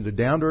decisions, the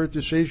down-to-earth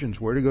decisions,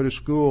 where to go to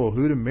school,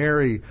 who to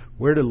marry,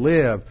 where to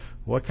live,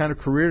 what kind of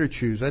career to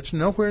choose. That's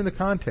nowhere in the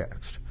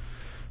context.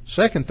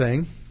 Second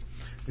thing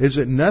is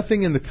that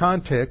nothing in the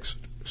context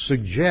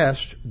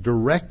suggests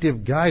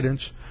directive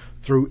guidance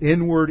through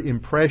inward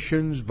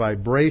impressions,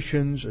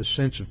 vibrations, a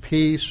sense of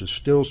peace, a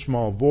still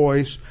small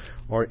voice,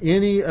 or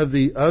any of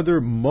the other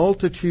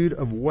multitude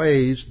of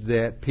ways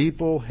that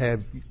people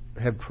have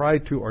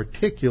tried to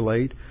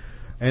articulate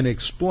and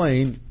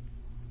explain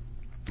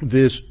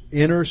this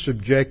inner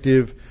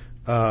subjective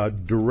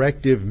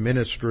directive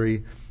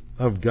ministry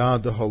of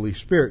God the Holy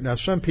Spirit. Now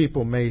some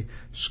people may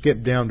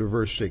skip down to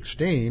verse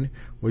 16,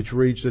 which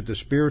reads that the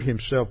Spirit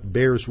Himself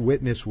bears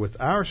witness with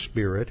our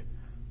spirit,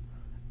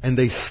 and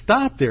they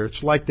stop there.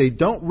 It's like they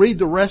don't read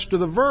the rest of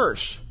the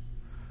verse.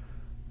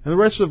 And the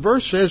rest of the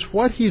verse says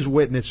what He's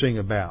witnessing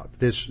about.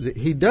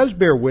 He does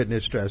bear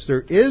witness to us.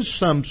 There is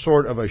some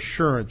sort of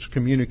assurance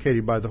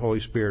communicated by the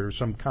Holy Spirit or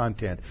some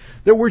content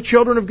that we're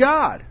children of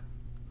God.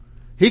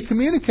 He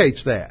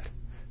communicates that.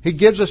 He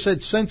gives us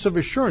that sense of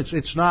assurance.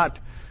 It's not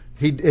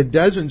It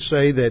doesn't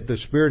say that the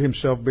Spirit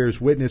Himself bears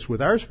witness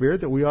with our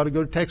spirit that we ought to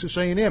go to Texas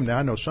A&M. Now,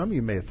 I know some of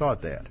you may have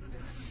thought that.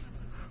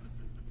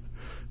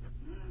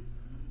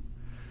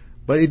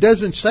 But it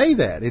doesn't say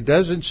that. It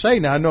doesn't say,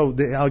 now I know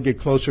that I'll get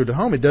closer to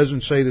home, it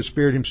doesn't say the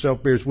Spirit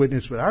Himself bears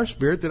witness with our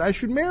spirit that I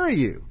should marry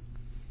you.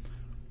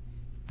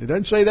 It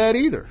doesn't say that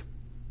either.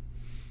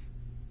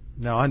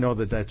 Now, I know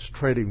that that's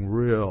treading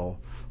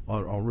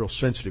on real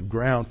sensitive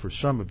ground for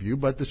some of you,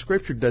 but the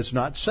Scripture does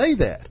not say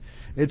that.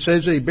 It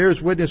says that He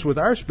bears witness with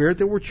our spirit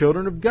that we're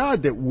children of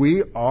God, that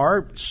we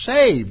are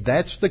saved.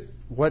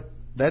 What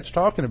that's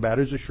talking about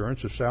is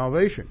assurance of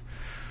salvation.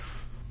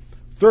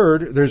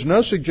 Third, there's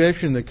no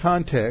suggestion in the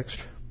context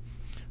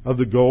of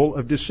the goal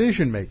of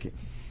decision making.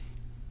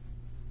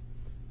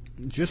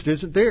 It just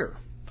isn't there.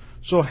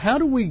 So how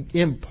do we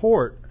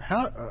import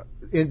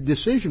in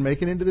decision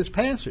making into this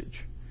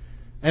passage?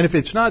 And if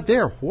it's not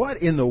there, what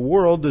in the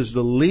world does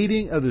the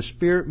leading of the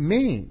Spirit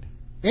mean?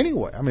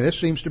 Anyway, I mean,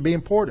 this seems to be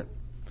important.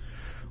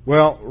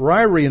 Well,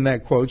 Ryrie in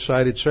that quote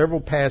cited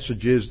several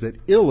passages that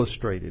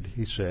illustrated,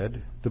 he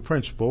said, the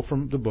principle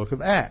from the book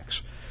of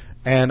Acts.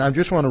 And I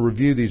just want to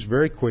review these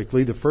very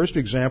quickly. The first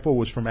example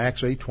was from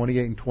Acts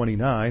 8:28 and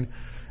 29.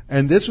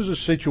 And this is a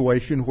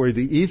situation where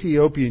the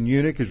Ethiopian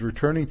eunuch is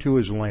returning to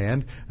his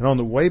land, and on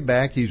the way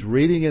back he's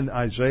reading in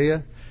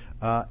Isaiah,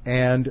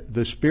 and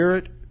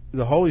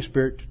the Holy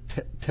Spirit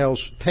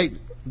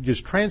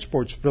just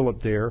transports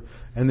Philip there,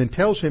 and then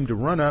tells him to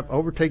run up,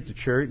 overtake the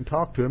chariot, and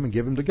talk to him and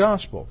give him the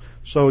gospel.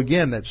 So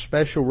again, that's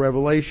special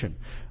revelation.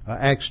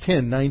 Acts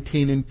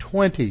 10:19 and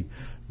 20.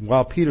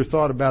 While Peter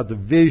thought about the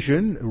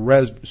vision,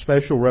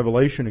 special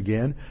revelation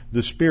again,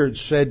 the Spirit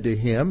said to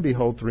him,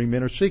 "Behold, 3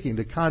 men are seeking."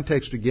 The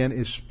context again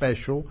is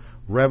special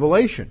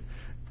revelation.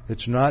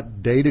 It's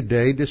not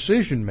day-to-day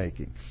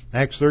decision-making.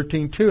 Acts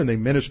 13:2, and they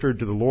ministered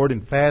to the Lord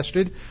and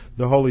fasted.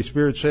 The Holy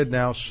Spirit said,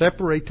 "Now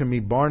separate to me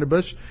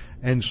Barnabas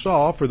and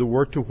Saul for the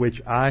work to which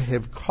I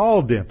have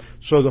called them."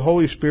 So the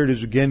Holy Spirit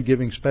is again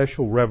giving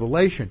special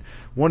revelation.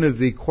 One of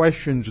the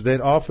questions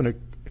that often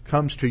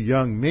comes to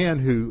young men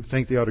who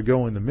think they ought to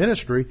go in the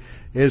ministry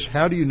is,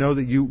 how do you know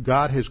that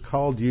God has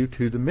called you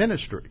to the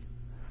ministry?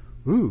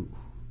 Ooh.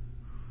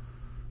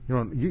 A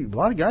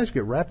lot of guys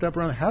get wrapped up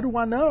around, how do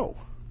I know?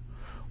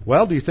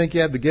 Well, do you think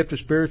you have the gift of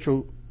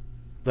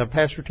the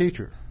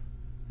pastor-teacher?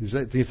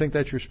 Do you think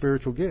that's your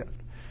spiritual gift?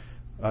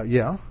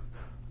 Yeah.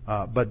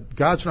 But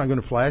God's not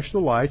going to flash the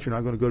lights. You're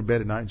not going to go to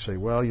bed at night and say,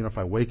 well, if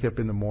I wake up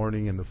in the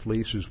morning and the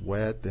fleece is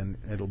wet, then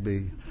it'll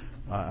be,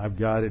 I've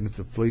got it, and if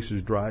the fleece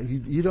is dry.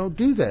 You don't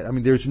do that. I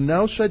mean, there's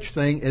no such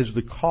thing as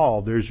the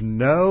call. There's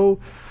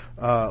no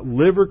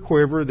liver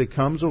quiver that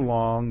comes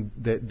along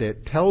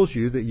that tells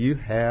you that you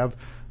have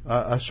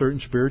a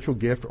certain spiritual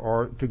gift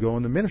or to go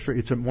in the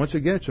ministry. Once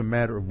again, it's a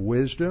matter of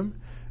wisdom.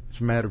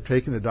 It's a matter of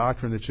taking the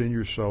doctrine that's in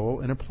your soul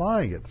and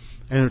applying it.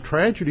 And the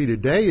tragedy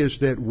today is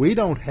that we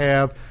don't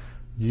have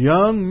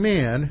young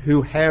men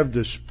who have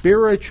the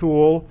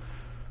spiritual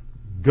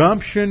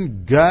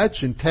gumption,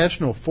 guts,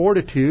 intestinal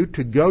fortitude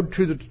to go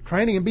to the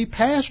training and be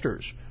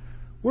pastors.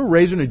 We're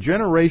raising a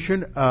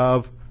generation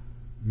of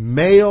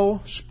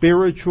male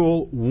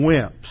spiritual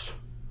wimps.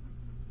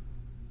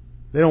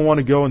 They don't want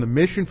to go in the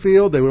mission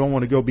field. They don't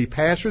want to go be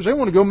pastors. They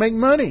want to go make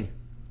money.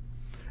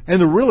 And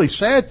the really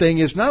sad thing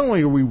is, not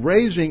only are we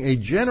raising a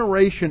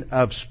generation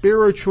of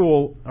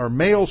spiritual or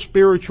male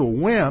spiritual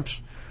wimps,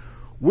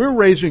 we're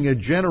raising a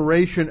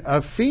generation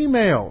of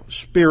female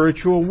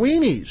spiritual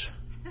weenies.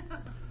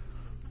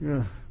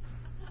 Yeah.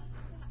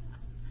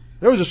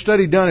 There was a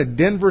study done at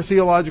Denver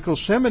Theological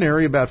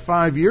Seminary about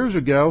 5 years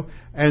ago,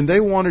 and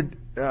they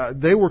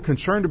were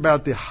concerned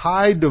about the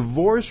high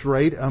divorce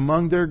rate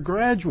among their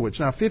graduates.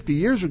 Now, 50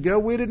 years ago,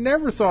 we'd had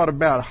never thought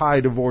about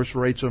high divorce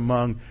rates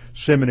among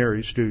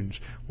seminary students.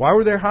 Why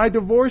were there high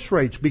divorce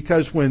rates?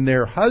 Because when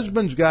their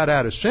husbands got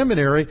out of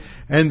seminary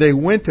and they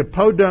went to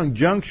Podunk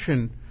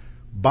Junction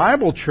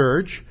Bible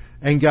Church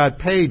and got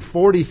paid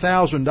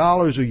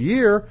 $40,000 a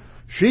year,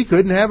 she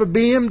couldn't have a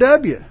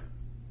BMW.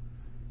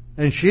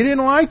 And she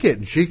didn't like it.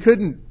 And she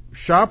couldn't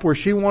shop where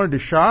she wanted to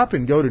shop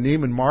and go to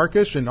Neiman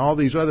Marcus and all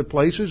these other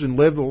places and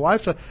live the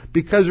lifestyle,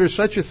 because there's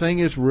such a thing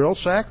as real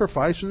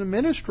sacrifice in the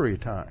ministry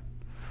time.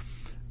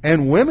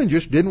 And women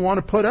just didn't want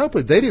to put up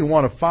with it. They didn't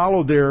want to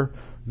follow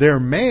their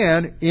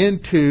man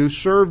into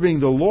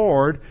serving the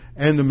Lord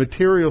and the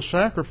material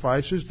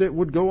sacrifices that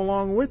would go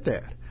along with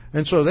that.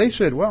 And so they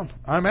said, well,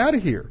 I'm out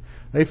of here.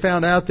 They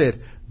found out that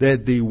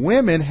the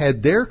women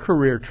had their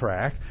career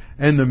track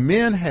and the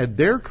men had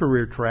their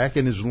career track,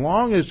 and as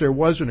long as there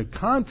wasn't a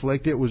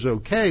conflict, it was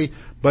okay.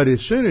 But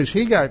as soon as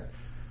he got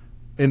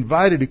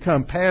invited to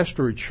come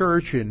pastor a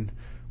church in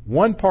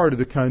one part of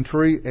the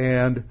country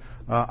and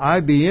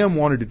IBM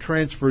wanted to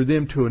transfer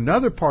them to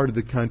another part of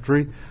the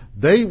country,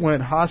 they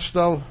went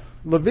hasta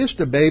la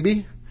vista,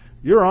 baby.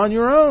 You're on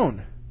your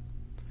own.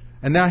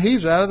 And now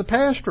he's out of the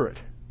pastorate.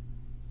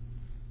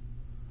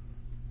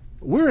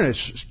 We're in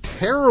a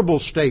terrible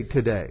state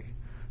today.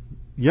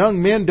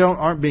 Young men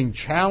aren't being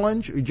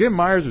challenged. Jim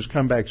Myers has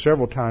come back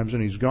several times,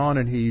 and he's gone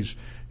and he's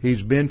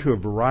He's been to a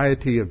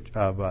variety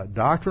of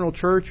doctrinal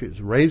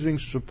churches, raising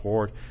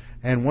support.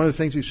 And one of the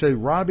things he said,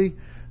 Robbie,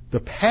 the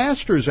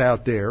pastors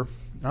out there,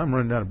 I'm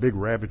running down a big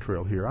rabbit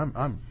trail here.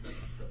 I'm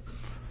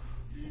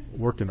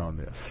working on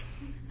this.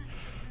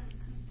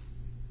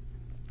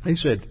 He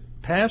said,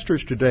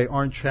 pastors today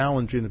aren't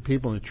challenging the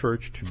people in the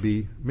church to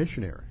be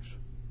missionaries.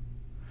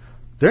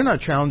 They're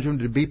not challenging them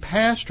to be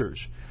pastors.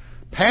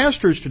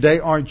 Pastors today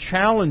aren't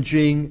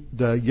challenging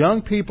the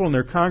young people in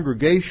their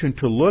congregation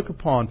to look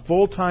upon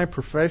full-time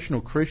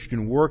professional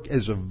Christian work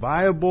as a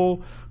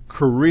viable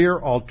career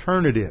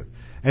alternative.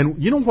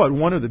 And you know what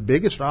one of the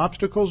biggest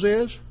obstacles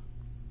is?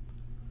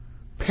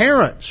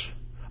 Parents.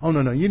 Oh,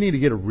 no, you need to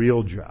get a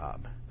real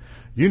job.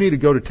 You need to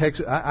go to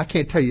Texas. I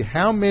can't tell you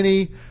how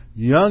many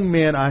young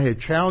men I had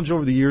challenged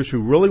over the years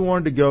who really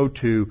wanted to go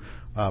to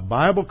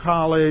Bible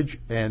college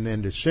and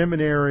then to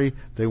seminary.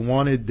 They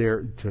wanted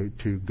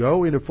to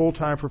go into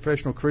full-time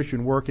professional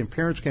Christian work, and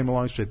parents came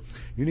along and said,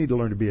 you need to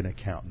learn to be an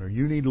accountant, or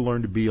you need to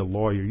learn to be a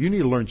lawyer. You need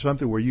to learn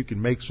something where you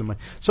can make some money,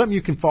 something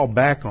you can fall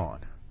back on.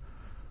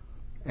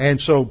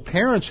 And so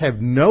parents have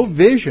no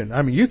vision.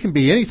 I mean, you can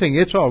be anything.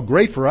 It's all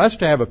great for us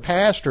to have a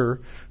pastor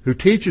who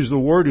teaches the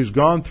Word, who's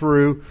gone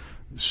through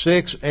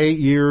 6-8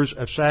 years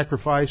of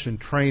sacrifice and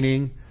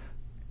training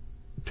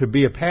to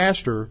be a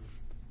pastor,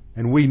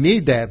 and we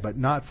need that, but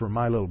not for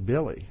my little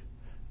Billy.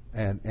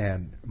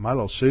 And my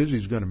little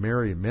Susie's going to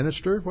marry a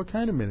minister. What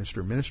kind of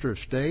minister? Minister of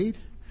state?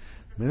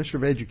 Minister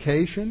of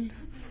education?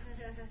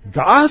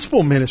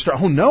 Gospel minister?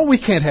 Oh no, we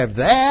can't have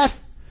that.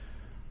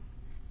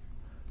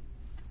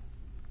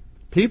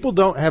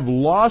 People have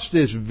lost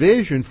this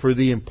vision for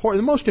the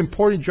most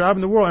important job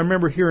in the world. I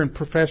remember hearing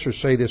professors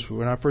say this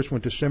when I first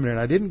went to seminary, and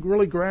I didn't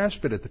really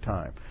grasp it at the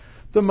time.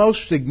 The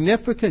most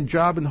significant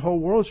job in the whole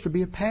world is to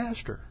be a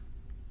pastor.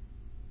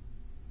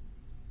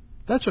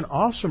 That's an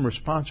awesome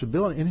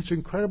responsibility, and it's an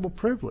incredible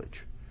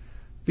privilege.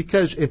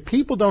 Because if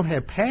people don't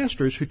have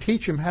pastors who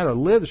teach them how to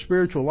live a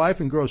spiritual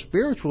life and grow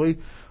spiritually,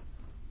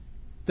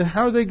 then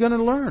how are they going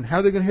to learn? How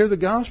are they going to hear the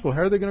gospel?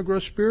 How are they going to grow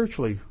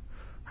spiritually?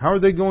 How are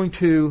they going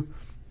to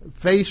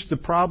face the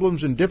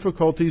problems and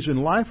difficulties in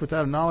life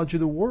without a knowledge of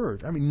the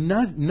Word? I mean,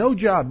 no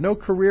job, no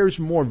career is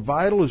more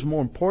vital, is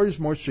more important, is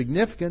more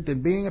significant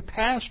than being a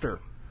pastor.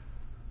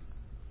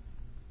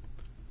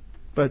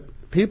 But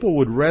people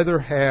would rather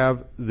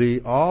have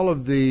all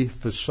of the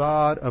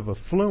facade of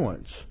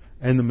affluence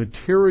and the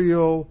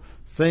material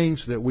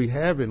things that we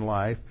have in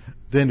life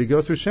than to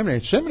go through seminary.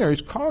 And seminary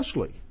is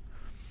costly.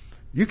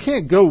 You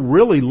can't go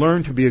really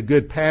learn to be a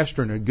good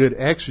pastor and a good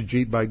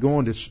exegete by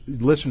going to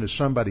listen to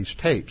somebody's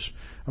tapes.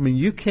 I mean,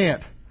 you can't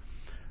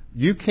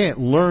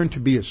learn to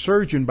be a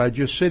surgeon by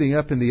just sitting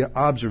up in the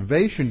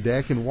observation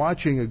deck and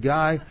watching a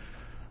guy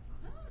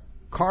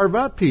carve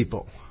up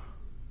people.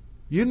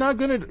 You're not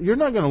going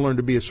to learn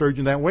to be a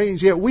surgeon that way.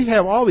 And yet we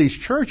have all these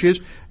churches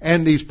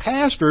and these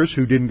pastors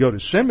who didn't go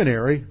to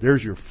seminary.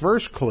 There's your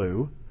first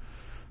clue.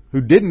 Who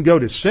didn't go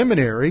to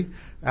seminary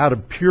out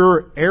of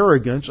pure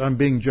arrogance. I'm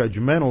being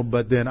judgmental,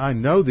 but then I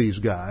know these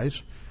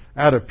guys.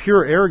 Out of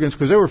pure arrogance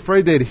because they were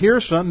afraid they'd hear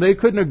something they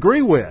couldn't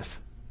agree with.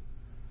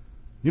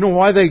 You know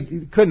why they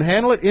couldn't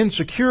handle it?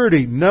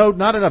 Insecurity. No,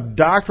 not enough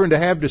doctrine to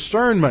have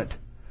discernment.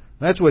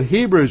 That's what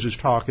Hebrews is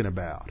talking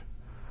about.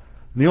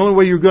 And the only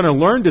way you're going to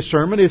learn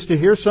discernment is to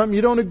hear something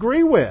you don't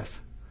agree with.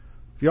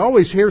 If you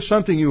always hear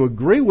something you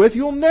agree with,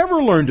 you'll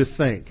never learn to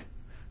think.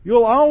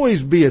 You'll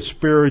always be a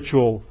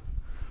spiritual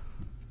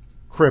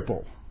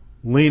cripple,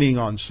 leaning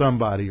on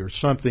somebody or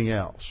something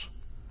else.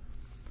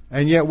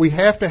 And yet we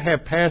have to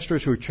have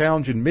pastors who are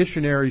challenging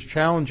missionaries,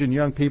 challenging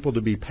young people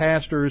to be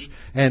pastors.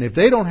 And if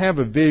they don't have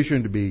a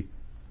vision to be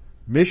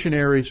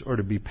missionaries or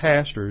to be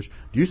pastors,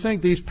 do you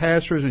think these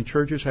pastors and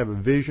churches have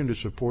a vision to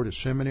support a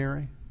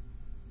seminary?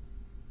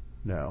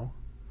 No.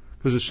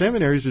 Because the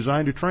seminary is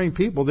designed to train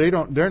people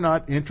they're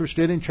not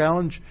interested in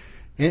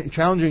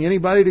challenging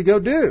anybody to go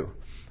do.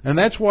 And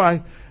that's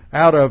why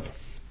out of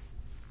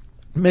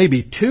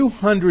maybe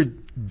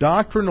 200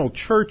 doctrinal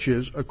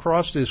churches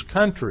across this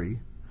country,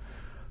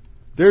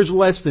 there's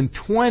less than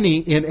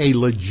 20 in a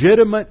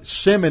legitimate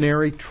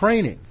seminary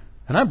training.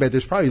 And I bet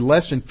there's probably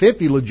less than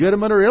 50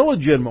 legitimate or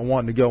illegitimate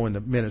wanting to go in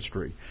the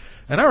ministry.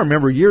 And I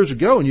remember years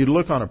ago, and you'd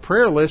look on a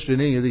prayer list in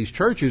any of these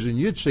churches, and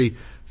you'd see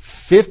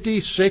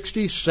 50,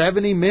 60,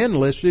 70 men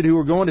listed who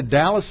were going to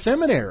Dallas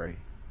Seminary,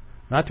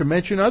 not to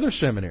mention other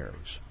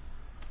seminaries.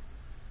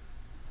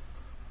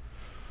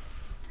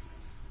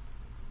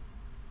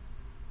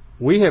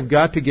 We have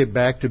got to get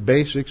back to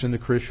basics in the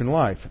Christian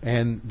life.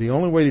 And the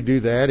only way to do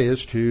that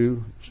is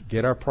to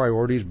get our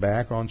priorities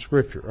back on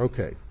Scripture.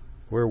 Okay,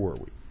 where were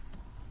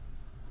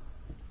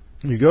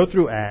we? You go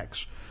through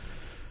Acts.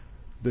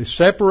 They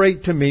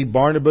separate to me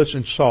Barnabas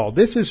and Saul.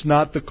 This is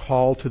not the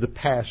call to the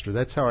pastor.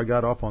 That's how I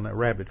got off on that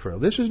rabbit trail.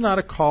 This is not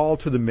a call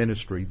to the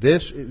ministry.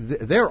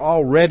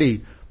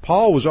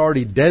 Paul was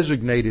already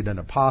designated an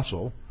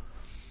apostle.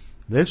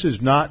 This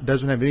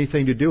doesn't have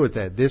anything to do with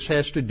that. This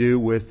has to do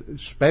with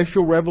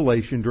special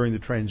revelation during the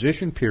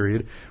transition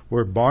period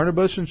where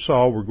Barnabas and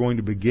Saul were going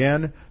to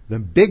begin the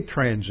big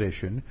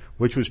transition,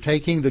 which was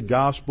taking the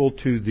gospel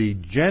to the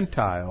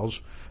Gentiles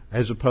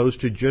as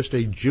opposed to just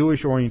a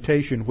Jewish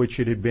orientation, which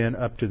it had been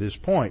up to this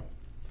point.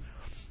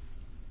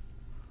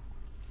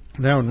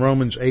 Now in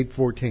Romans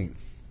 8:14.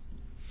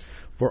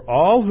 For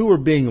all who are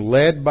being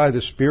led by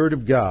the Spirit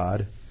of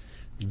God,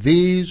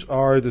 these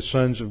are the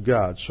sons of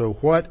God. So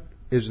what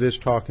is this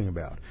talking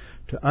about?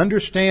 To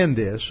understand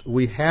this,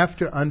 we have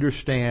to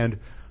understand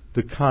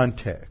the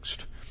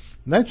context.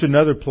 And that's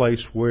another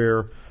place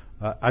where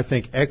I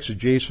think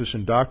exegesis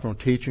and doctrinal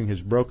teaching has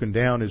broken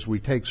down, is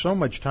we take so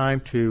much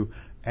time to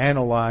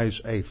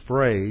analyze a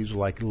phrase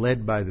like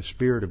led by the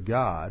Spirit of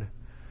God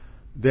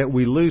that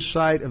we lose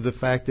sight of the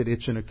fact that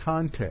it's in a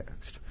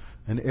context.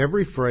 And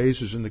every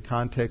phrase is in the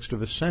context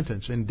of a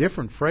sentence. And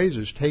different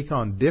phrases take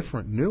on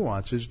different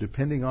nuances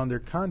depending on their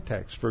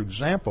context. For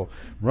example,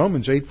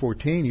 Romans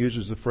 8:14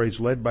 uses the phrase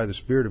led by the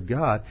Spirit of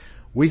God.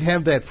 We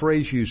have that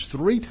phrase used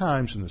 3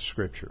 times in the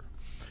Scripture.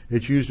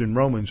 It's used in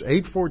Romans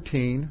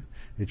 8:14.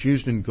 It's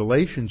used in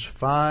Galatians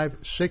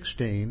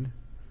 5:18.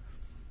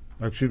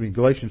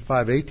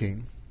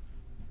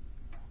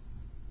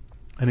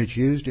 And it's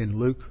used in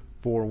Luke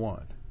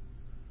 4:1.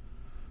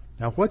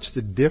 Now, what's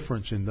the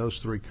difference in those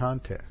 3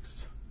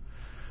 contexts?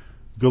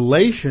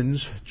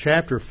 Galatians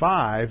chapter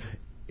 5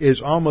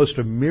 is almost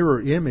a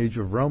mirror image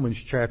of Romans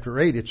chapter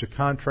 8. It's a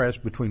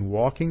contrast between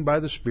walking by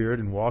the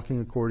Spirit and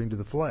walking according to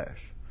the flesh.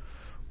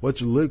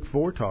 What's Luke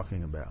 4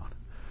 talking about?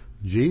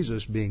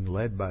 Jesus, being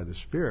led by the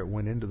Spirit,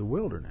 went into the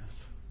wilderness.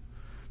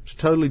 It's a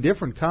totally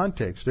different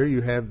context. There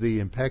you have the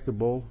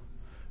impeccable,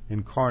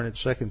 incarnate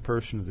second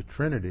person of the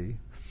Trinity,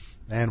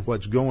 and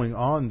what's going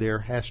on there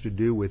has to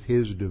do with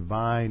His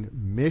divine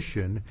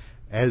mission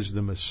as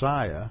the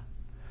Messiah,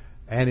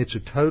 and it's a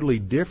totally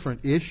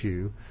different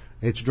issue.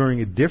 It's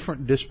during a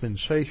different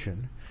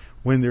dispensation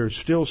when there's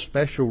still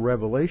special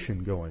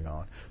revelation going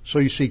on. So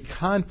you see,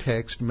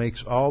 context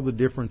makes all the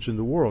difference in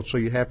the world. So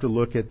you have to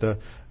look at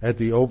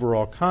the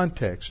overall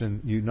context,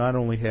 and you not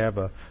only have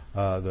the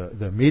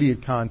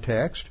immediate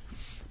context,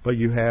 but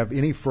you have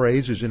any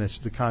phrase is in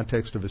the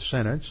context of a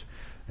sentence,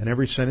 and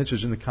every sentence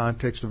is in the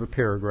context of a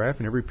paragraph,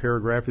 and every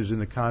paragraph is in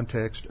the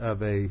context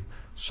of a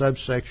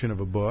subsection of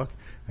a book,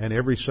 and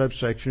every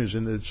subsection is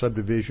in the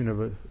subdivision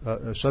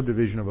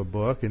of a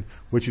book, and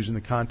which is in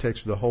the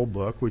context of the whole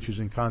book, which is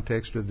in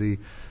context of the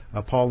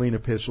Pauline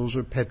epistles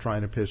or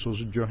Petrine epistles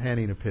or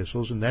Johannine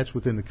epistles, and that's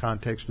within the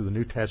context of the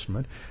New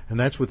Testament, and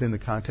that's within the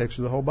context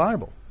of the whole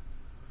Bible.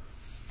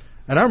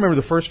 And I remember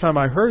the first time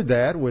I heard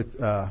that with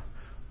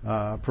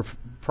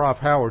Prof.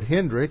 Howard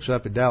Hendricks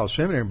up at Dallas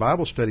Seminary in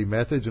Bible Study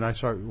Methods, and I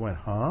went,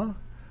 huh?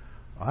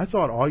 I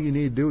thought all you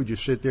need to do was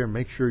just sit there and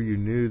make sure you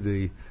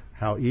knew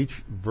how each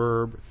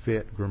verb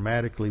fit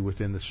grammatically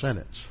within the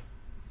sentence.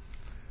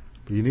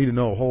 But you need to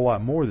know a whole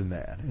lot more than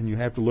that, and you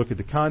have to look at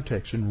the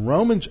context. And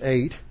Romans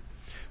 8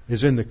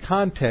 is in the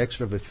context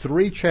of a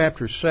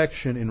 3-chapter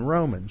section in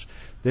Romans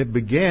that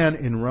began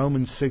in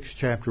Romans 6,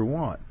 chapter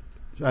 1.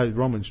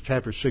 Romans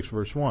chapter 6,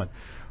 verse 1.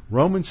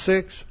 Romans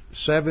 6,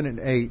 7, and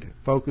 8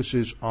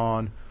 focuses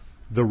on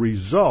the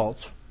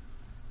results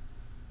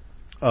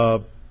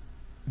of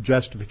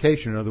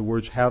justification. In other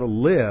words, how to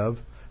live,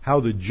 how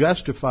the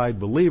justified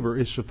believer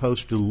is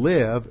supposed to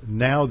live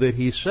now that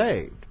he's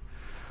saved.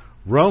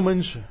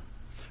 Romans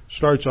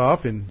starts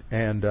off,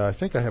 and I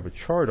think I have a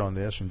chart on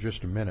this in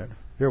just a minute.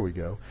 Here we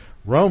go.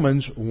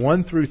 Romans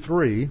 1 through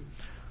 3.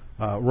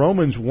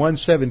 Romans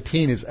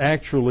 1:17 is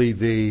actually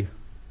the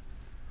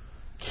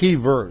key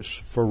verse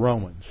for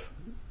Romans,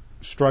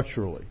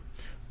 structurally.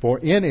 For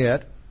in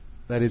it,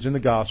 that is in the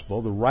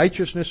gospel, the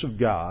righteousness of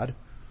God,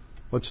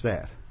 what's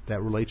that?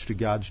 That relates to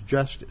God's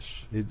justice.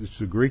 It's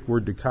the Greek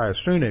word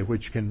dikaiosune,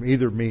 which can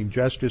either mean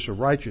justice or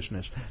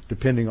righteousness,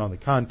 depending on the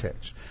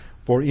context.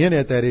 For in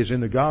it, that is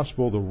in the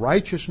gospel, the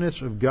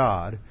righteousness of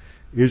God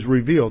is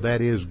revealed. That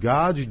is,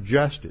 God's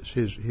justice,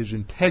 His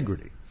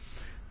integrity,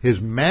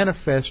 is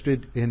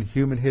manifested in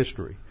human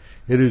history.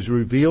 It is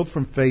revealed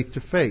from faith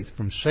to faith,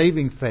 from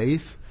saving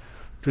faith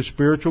to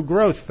spiritual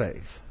growth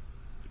faith.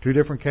 2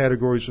 different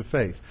categories of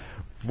faith.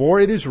 For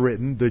it is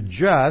written, the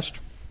just,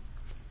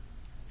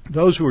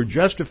 those who are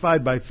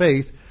justified by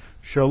faith,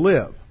 shall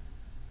live.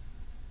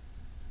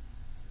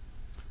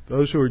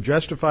 Those who are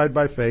justified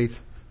by faith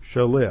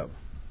shall live.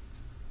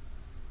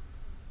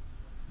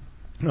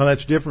 Now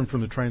that's different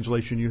from the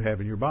translation you have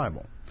in your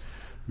Bible.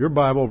 Your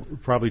Bible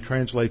probably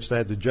translates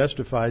that the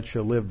justified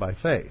shall live by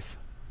faith.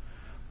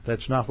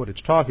 That's not what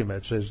it's talking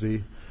about. It says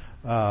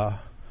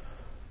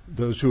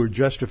those who are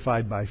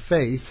justified by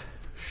faith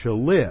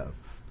shall live.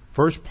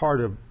 First part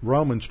of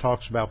Romans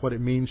talks about what it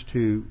means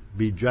to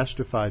be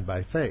justified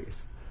by faith.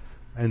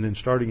 And then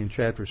starting in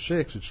chapter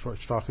 6, it's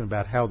talking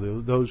about how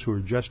those who are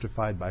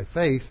justified by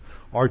faith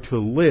are to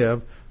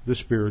live the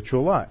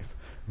spiritual life.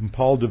 And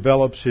Paul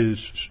develops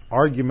his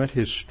argument,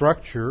 his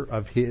structure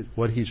of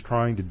what he's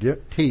trying to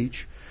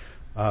teach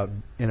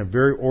in a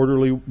very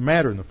orderly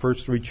manner. In the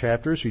first 3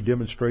 chapters, he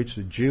demonstrates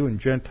that Jew and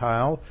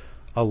Gentile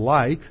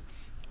alike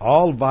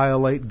all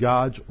violate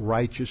God's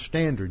righteous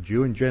standard.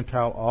 Jew and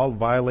Gentile all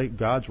violate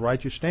God's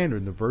righteous standard.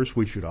 And the verse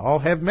we should all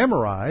have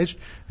memorized,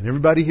 and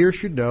everybody here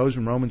should know, is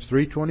in Romans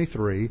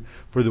 3:23,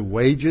 for the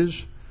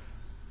wages...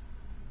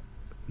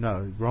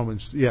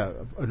 Romans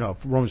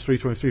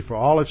 3:23, for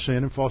all have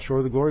sinned and fall short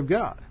of the glory of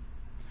God.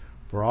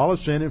 For all have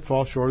sinned and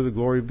fall short of the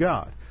glory of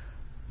God.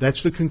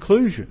 That's the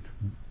conclusion.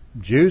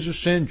 Jews have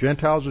sinned,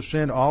 Gentiles have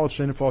sinned, all have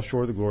sinned and fall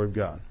short of the glory of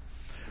God.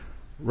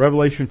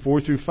 Revelation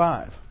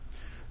 4-5.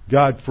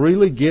 God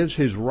freely gives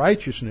His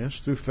righteousness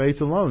through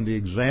faith alone. The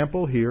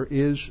example here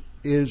is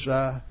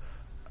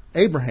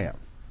Abraham.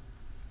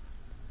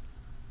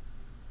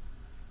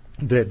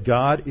 That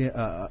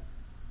God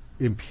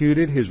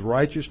imputed His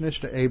righteousness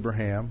to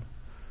Abraham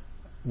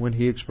when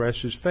he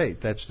expressed his faith.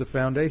 That's the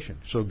foundation.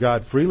 So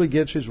God freely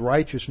gives His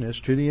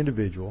righteousness to the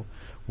individual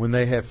when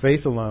they have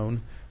faith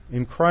alone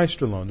in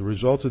Christ alone. The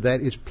result of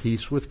that is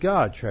peace with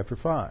God, chapter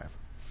 5.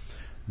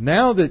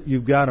 Now that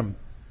you've got them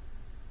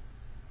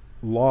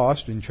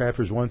lost in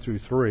chapters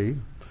 1-3,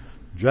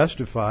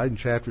 justified in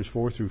chapters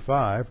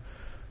 4-5,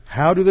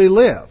 how do they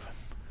live?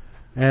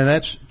 And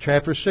that's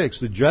chapter 6.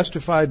 The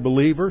justified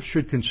believer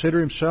should consider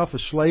himself a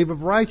slave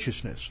of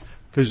righteousness,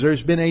 because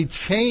there's been a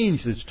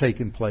change that's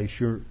taken place.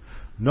 You're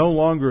no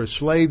longer a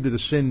slave to the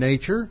sin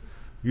nature.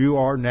 You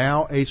are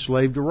now a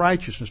slave to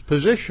righteousness,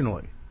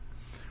 positionally.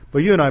 But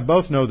you and I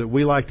both know that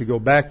we like to go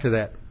back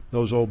to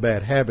those old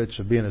bad habits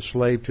of being a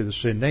slave to the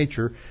sin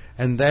nature,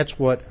 and that's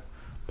what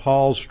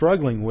Paul's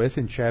struggling with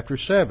in chapter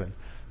 7.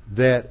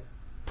 That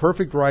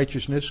perfect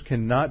righteousness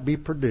cannot be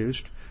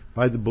produced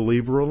by the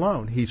believer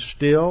alone. He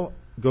still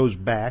goes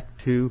back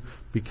to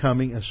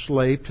becoming a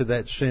slave to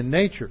that sin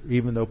nature,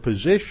 even though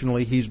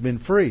positionally he's been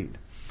freed.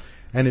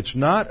 And it's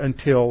not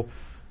until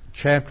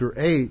chapter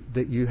 8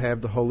 that you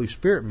have the Holy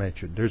Spirit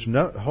mentioned.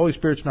 Holy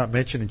Spirit's not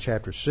mentioned in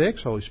chapter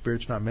 6. Holy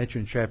Spirit's not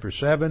mentioned in chapter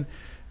 7.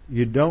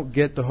 You don't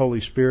get the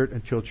Holy Spirit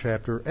until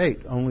chapter 8.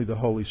 Only the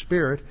Holy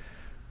Spirit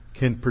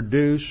can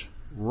produce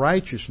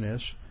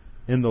righteousness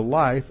in the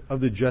life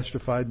of the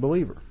justified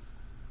believer.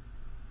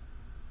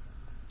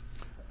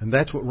 And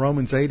that's what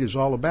Romans 8 is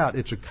all about.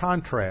 It's a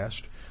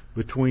contrast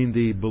between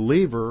the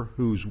believer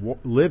who's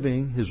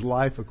living his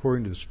life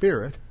according to the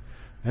Spirit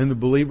and the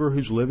believer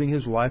who's living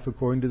his life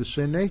according to the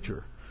sin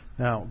nature.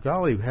 Now,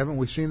 golly, haven't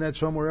we seen that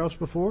somewhere else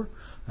before?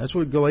 That's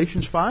what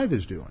Galatians 5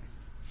 is doing.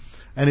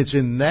 And it's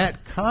in that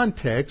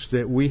context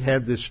that we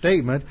have this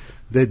statement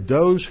that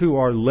those who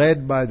are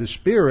led by the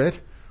Spirit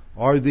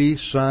are the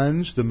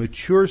sons, the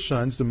mature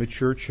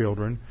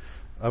children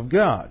of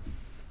God.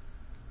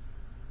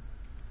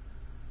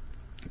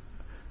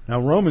 Now,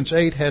 Romans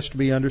 8 has to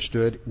be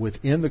understood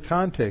within the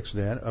context,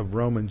 then, of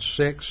Romans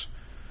 6,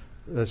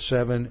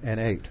 7, and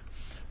 8.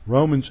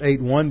 Romans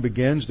 8:1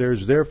 begins, "There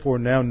is therefore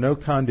now no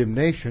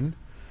condemnation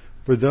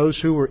for those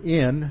who are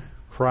in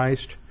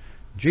Christ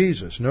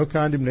Jesus." No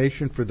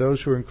condemnation for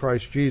those who are in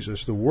Christ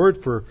Jesus. The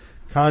word for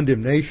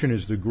condemnation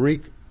is the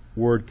Greek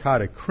word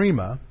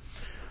katakrima,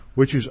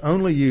 which is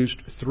only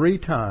used 3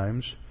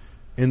 times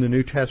in the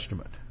New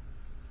Testament.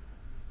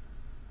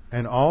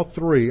 And all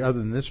 3, other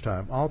than this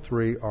time, all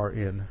 3 are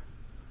in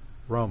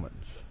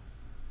Romans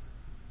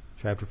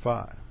chapter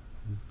 5,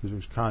 because it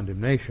was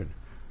condemnation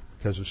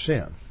because of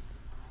sin.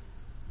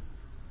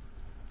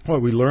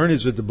 What we learn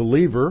is that the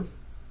believer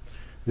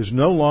is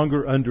no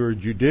longer under a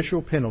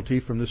judicial penalty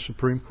from the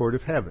Supreme Court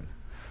of Heaven.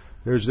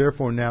 There is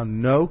therefore now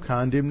no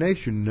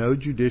condemnation, no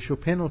judicial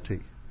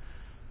penalty.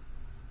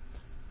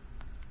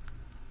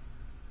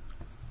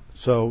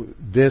 So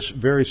this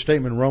very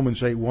statement,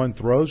 Romans 8:1,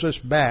 throws us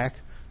back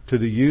to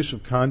the use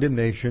of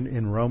condemnation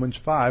in Romans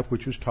 5,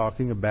 which was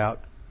talking about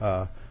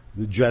the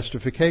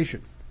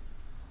justification.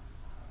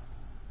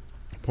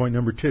 Point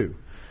number 2.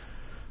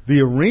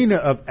 The arena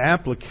of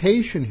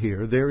application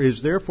here, there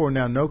is therefore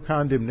now no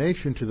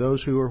condemnation to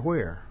those who are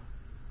where?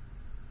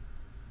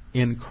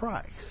 In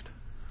Christ.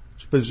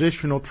 It's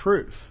positional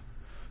truth.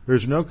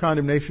 There's no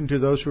condemnation to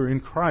those who are in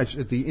Christ.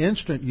 At the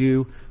instant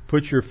you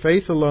put your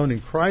faith alone in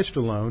Christ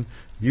alone,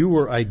 you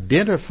were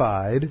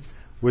identified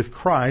with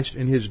Christ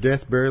in His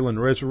death, burial, and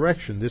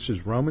resurrection. This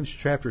is Romans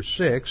chapter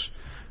 6,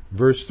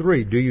 verse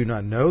 3. "Do you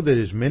not know that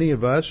as many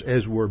of us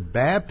as were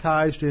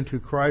baptized into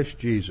Christ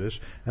Jesus,"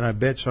 and I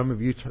bet some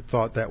of you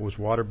thought that was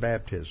water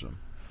baptism,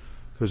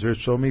 because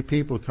there's so many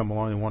people who come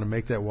along and want to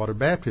make that water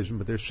baptism,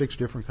 but there's 6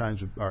 different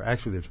kinds of, or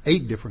actually there's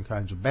 8 different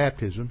kinds of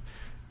baptism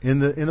in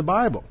the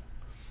Bible,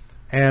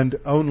 and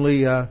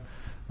only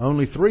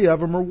 3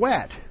 of them are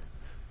wet.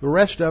 The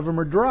rest of them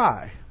are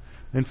dry.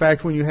 In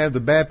fact, when you have the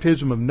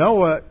baptism of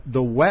Noah,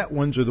 the wet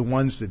ones are the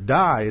ones that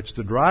die. It's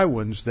the dry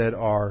ones that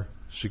are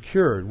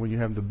secured. When you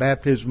have the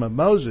baptism of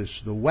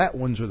Moses, the wet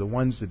ones are the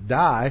ones that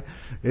die.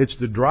 It's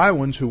the dry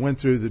ones who went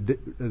through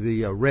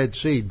the Red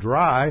Sea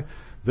dry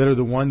that are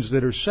the ones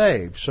that are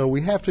saved. So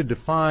we have to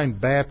define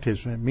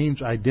baptism. It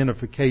means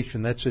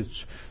identification. That's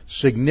its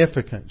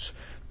significance.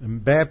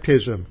 And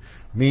baptism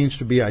means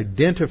to be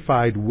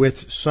identified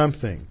with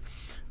something.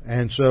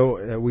 And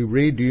so we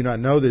read, do you not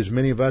know that as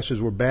many of us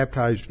as were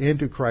baptized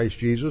into Christ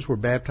Jesus were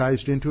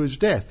baptized into His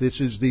death? This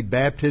is the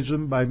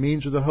baptism by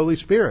means of the Holy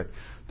Spirit.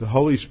 The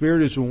Holy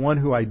Spirit is the one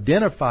who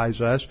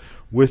identifies us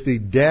with the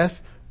death,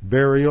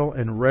 burial,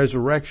 and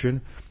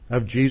resurrection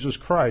of Jesus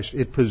Christ.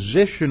 It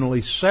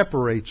positionally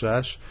separates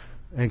us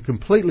and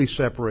completely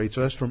separates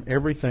us from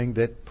everything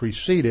that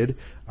preceded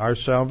our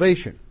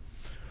salvation.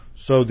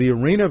 So the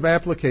arena of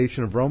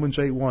application of Romans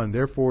 8:1,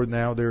 therefore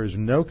now there is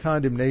no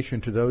condemnation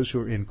to those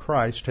who are in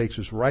Christ, takes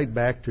us right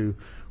back to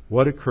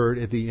what occurred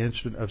at the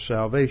instant of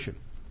salvation.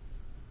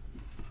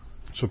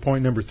 So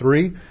point number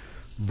 3,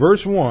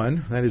 verse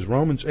 1, that is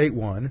Romans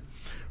 8:1,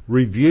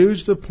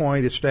 reviews the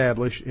point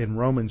established in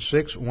Romans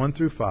 6:1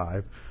 through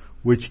 5,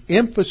 which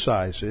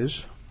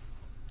emphasizes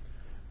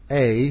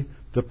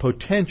the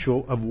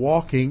potential of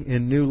walking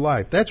in new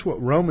life. That's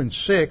what Romans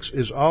 6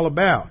 is all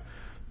about.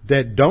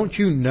 That don't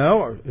you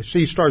know? See,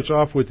 he starts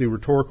off with the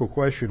rhetorical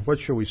question, what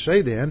shall we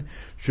say then?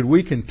 Should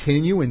we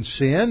continue in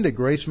sin that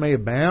grace may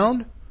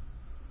abound?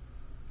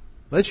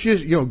 Let's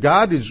just,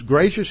 God is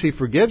gracious, He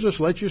forgives us,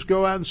 let's just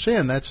go out and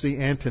sin. That's the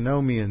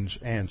antinomian's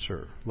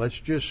answer.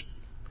 Let's just,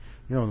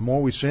 the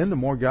more we sin, the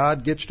more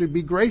God gets to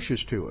be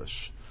gracious to us.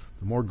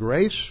 The more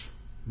grace,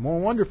 the more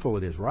wonderful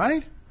it is,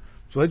 right?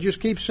 So let's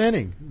just keep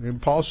sinning. And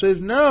Paul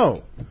says,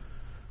 no.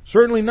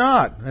 Certainly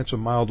not. That's a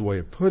mild way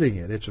of putting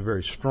it. It's a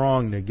very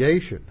strong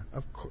negation.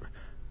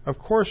 Of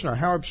course not.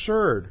 How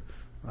absurd.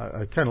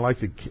 I kind of like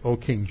the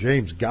old King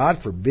James,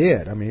 God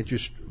forbid. I mean, it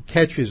just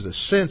catches the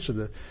sense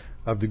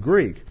of the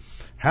Greek.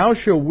 How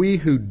shall we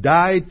who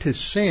died to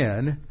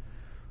sin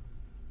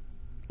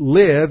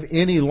live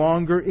any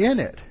longer in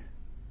it?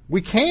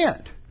 We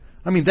can't.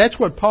 I mean, that's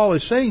what Paul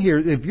is saying here.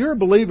 If you're a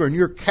believer and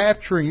you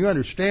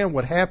understand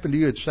what happened to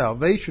you at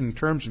salvation in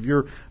terms of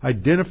your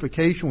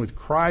identification with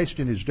Christ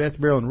in His death,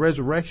 burial, and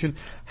resurrection,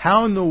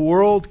 how in the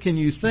world can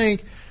you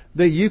think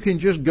that you can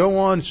just go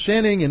on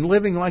sinning and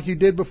living like you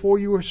did before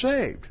you were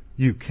saved?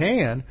 You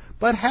can,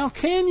 but how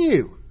can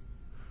you?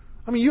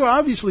 I mean, you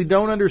obviously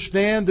don't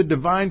understand the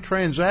divine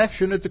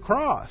transaction at the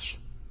cross.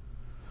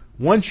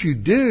 Once you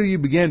do, you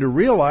begin to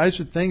realize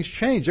that things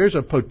change. There's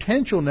a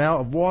potential now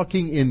of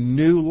walking in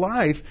new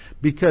life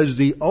because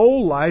the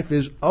old life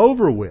is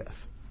over with.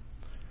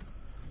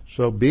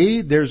 So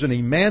B, there's an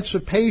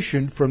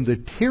emancipation from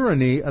the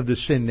tyranny of the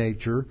sin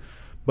nature,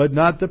 but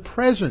not the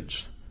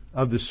presence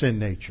of the sin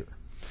nature.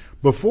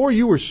 Before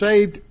you were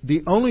saved,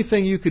 the only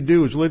thing you could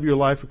do was live your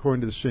life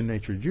according to the sin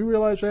nature. Did you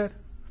realize that?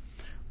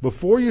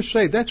 Before you're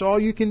saved, that's all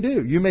you can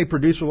do. You may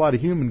produce a lot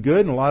of human good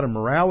and a lot of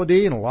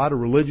morality and a lot of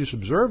religious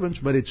observance,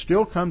 but it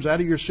still comes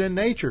out of your sin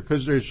nature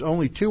because there's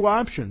only two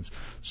options,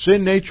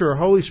 sin nature or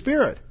Holy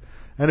Spirit.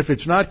 And if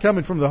it's not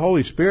coming from the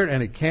Holy Spirit,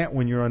 and it can't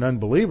when you're an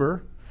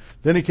unbeliever,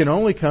 then it can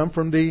only come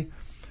from the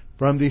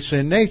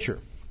sin nature.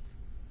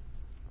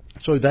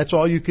 So that's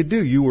all you could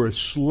do. You were a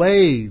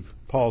slave,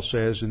 Paul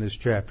says in this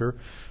chapter,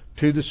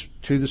 to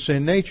the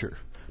sin nature.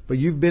 But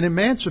you've been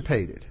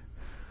emancipated.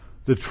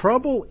 The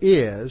trouble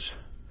is,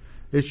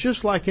 it's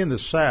just like in the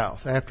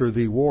South after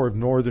the War of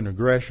Northern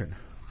Aggression.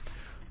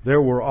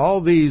 There were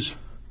all these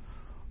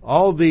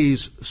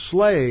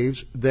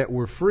slaves that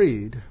were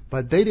freed,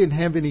 but they didn't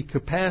have any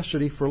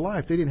capacity for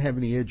life. They didn't have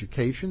any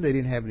education. They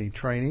didn't have any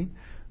training.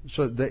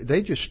 So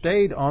they just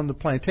stayed on the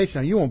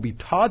plantation. Now, you won't be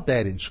taught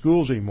that in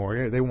schools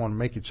anymore. They want to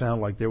make it sound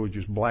like there was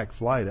just black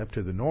flight up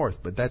to the north,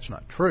 but that's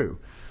not true.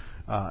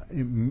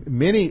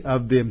 Many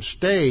of them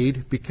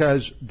stayed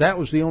because that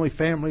was the only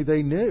family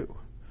they knew.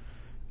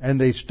 And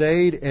they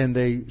stayed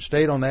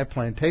on that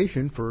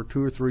plantation for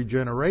 2 or 3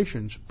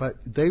 generations, but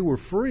they were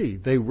free.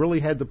 They really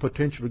had the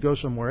potential to go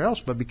somewhere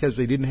else, but because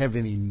they didn't have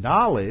any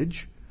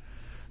knowledge,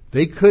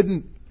 they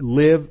couldn't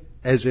live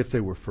as if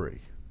they were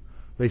free.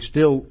 They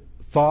still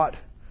thought,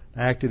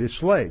 acted as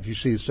slaves. You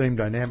see the same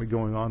dynamic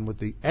going on with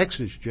the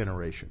Exodus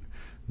generation.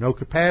 No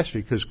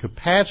capacity, because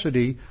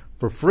capacity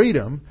for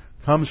freedom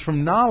comes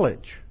from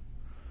knowledge.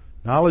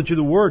 Knowledge of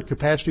the Word,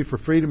 capacity for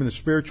freedom in the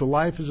spiritual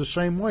life is the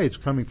same way. It's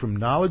coming from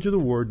knowledge of the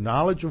Word,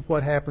 knowledge of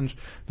what happens,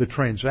 the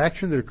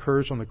transaction that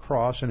occurs on the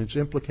cross and its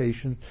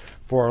implication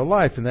for our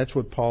life. And that's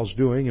what Paul's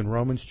doing in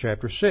Romans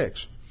chapter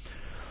 6.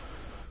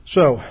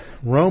 So,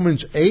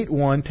 Romans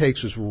 8:1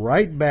 takes us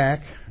right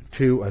back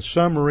to a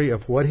summary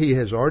of what he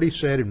has already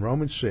said in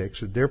Romans 6,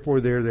 that therefore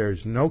there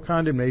is no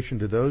condemnation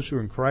to those who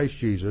are in Christ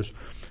Jesus,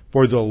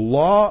 for the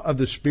law of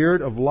the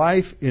Spirit of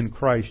life in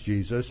Christ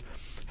Jesus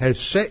has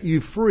set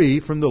you free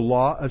from the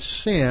law of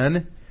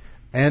sin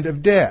and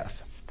of death.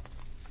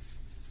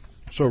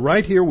 So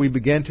right here we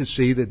begin to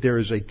see that there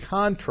is a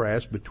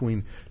contrast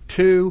between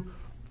two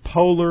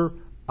polar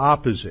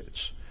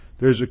opposites.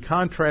 There's a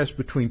contrast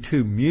between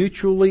two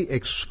mutually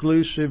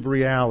exclusive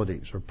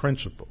realities or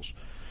principles.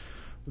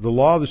 The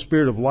law of the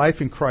Spirit of life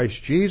in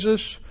Christ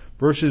Jesus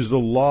versus the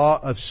law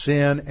of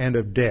sin and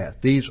of death.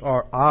 These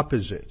are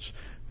opposites.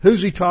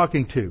 Who's he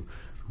talking to?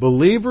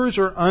 Believers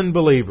or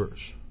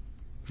unbelievers?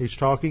 He's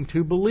talking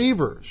to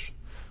believers.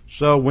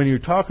 So when you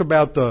talk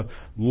about the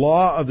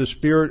law of the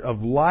Spirit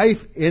of life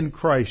in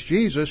Christ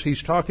Jesus,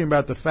 he's talking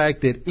about the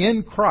fact that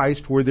in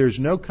Christ, where there's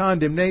no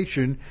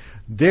condemnation,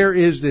 there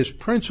is this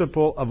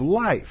principle of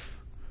life.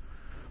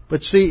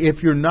 But see,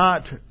 if you're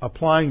not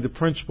applying the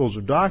principles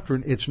of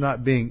doctrine, it's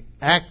not being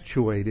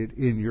actuated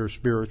in your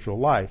spiritual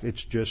life.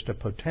 It's just a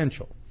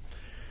potential.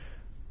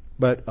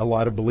 But a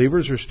lot of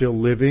believers are still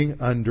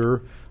living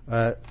under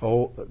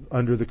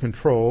the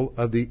control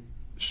of the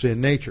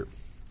sin nature.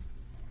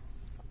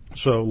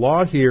 So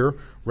law here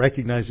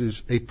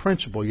recognizes a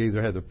principle. You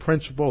either have the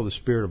principle of the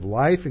Spirit of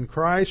life in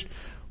Christ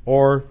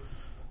or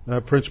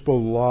the principle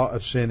of the law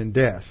of sin and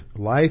death.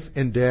 Life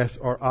and death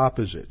are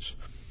opposites.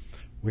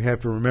 We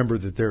have to remember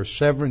that there are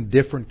 7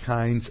 different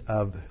kinds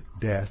of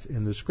death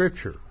in the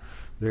Scripture.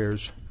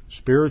 There's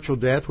spiritual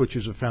death, which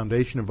is the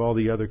foundation of all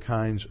the other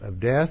kinds of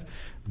death.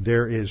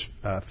 There is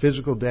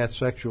physical death,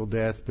 sexual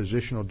death,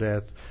 positional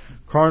death,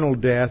 carnal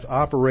death,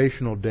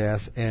 operational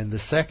death, and the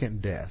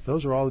second death.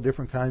 Those are all the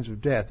different kinds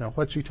of death. Now,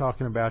 what's he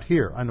talking about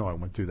here? I know I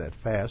went through that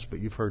fast, but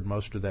you've heard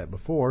most of that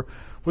before.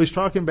 What he's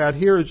talking about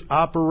here is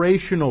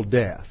operational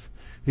death.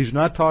 He's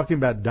not talking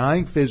about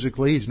dying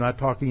physically. He's not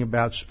talking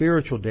about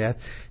spiritual death.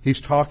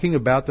 He's talking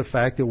about the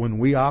fact that when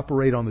we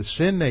operate on the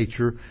sin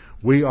nature,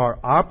 we are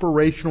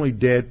operationally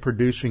dead,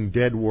 producing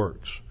dead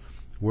works.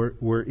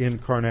 We're in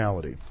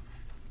carnality.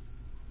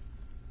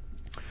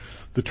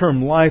 The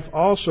term life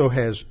also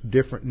has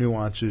different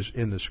nuances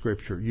in the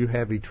Scripture. You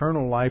have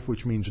eternal life,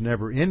 which means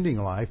never-ending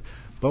life,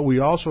 but we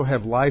also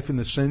have life in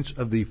the sense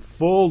of the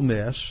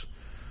fullness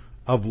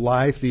of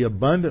life, the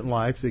abundant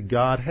life that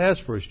God has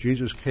for us.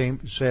 Jesus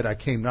said, I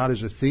came not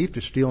as a thief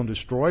to steal and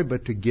destroy,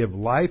 but to give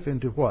life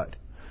into what?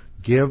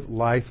 Give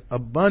life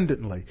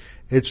abundantly.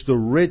 It's the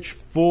rich,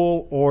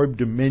 full-orbed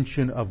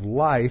dimension of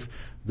life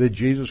that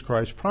Jesus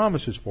Christ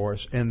promises for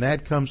us, and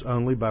that comes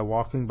only by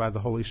walking by the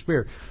Holy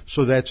Spirit.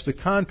 So that's the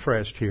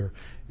contrast here,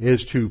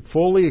 is to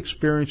fully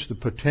experience the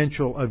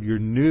potential of your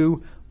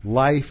new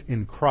life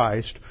in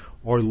Christ,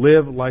 or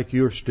live like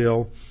you're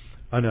still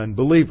an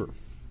unbeliever.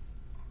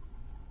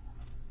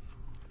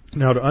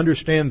 Now, to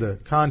understand the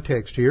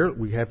context here,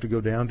 we have to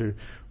go down to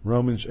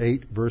Romans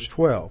 8, verse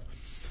 12,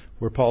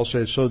 where Paul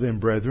says, So then,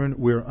 brethren,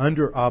 we're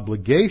under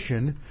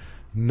obligation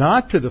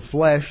not to the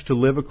flesh to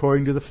live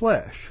according to the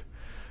flesh.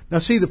 Now,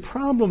 see, the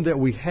problem that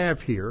we have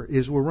here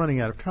is we're running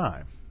out of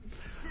time.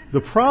 The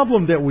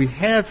problem that we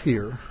have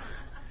here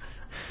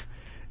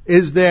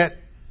is that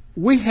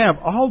we have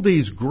all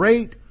these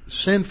great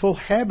sinful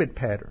habit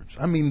patterns.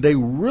 I mean, they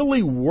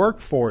really work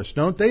for us,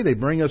 don't they? They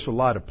bring us a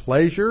lot of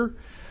pleasure.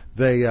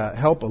 They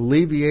help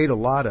alleviate a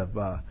lot of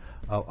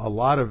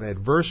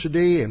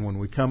adversity, and when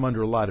we come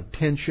under a lot of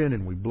tension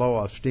and we blow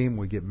off steam,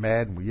 we get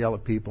mad and we yell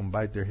at people and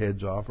bite their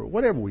heads off, or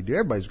whatever we do.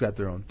 Everybody's got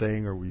their own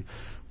thing, or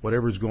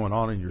whatever's going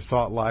on in your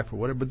thought life, or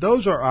whatever. But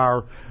those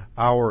are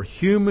our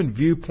human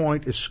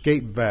viewpoint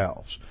escape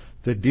valves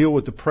that deal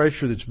with the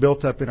pressure that's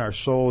built up in our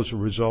soul as a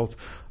result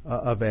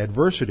of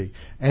adversity.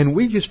 And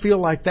we just feel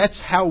like that's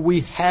how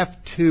we have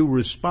to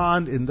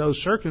respond in those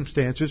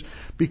circumstances,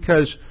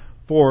 because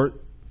for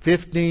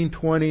 15,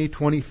 20,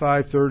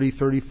 25, 30,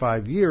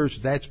 35 years,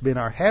 that's been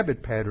our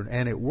habit pattern,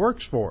 and it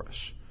works for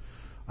us.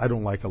 I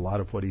don't like a lot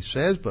of what he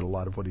says, but a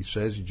lot of what he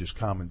says is just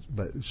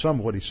but some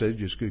of what he says is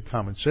just good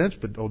common sense.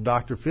 But old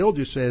Dr. Phil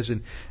just says,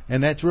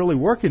 and that's really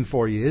working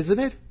for you, isn't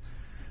it?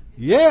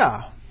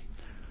 Yeah.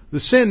 The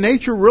sin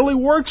nature really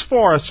works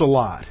for us a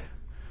lot.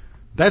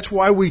 That's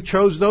why we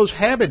chose those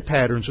habit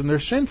patterns, and they're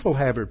sinful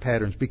habit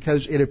patterns,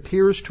 because it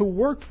appears to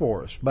work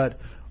for us. But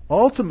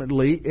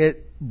ultimately,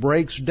 it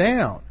breaks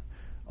down.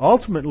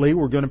 Ultimately,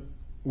 we're going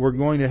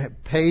to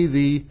pay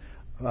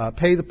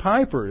the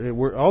piper.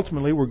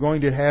 We're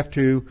going to have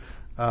to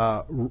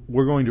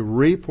we're going to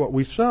reap what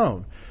we've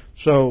sown.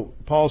 So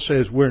Paul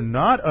says we're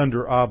not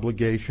under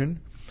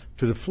obligation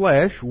to the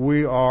flesh.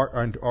 We are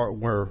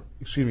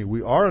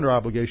under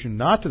obligation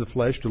not to the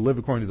flesh to live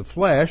according to the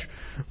flesh.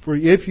 For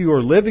if you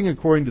are living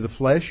according to the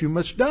flesh, you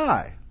must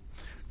die.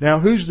 Now,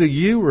 who's the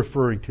you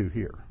referring to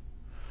here?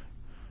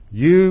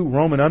 You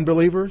Roman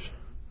unbelievers?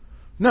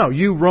 No,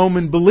 you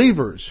Roman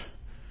believers.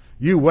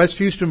 You West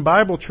Houston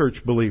Bible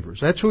Church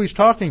believers. That's who he's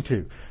talking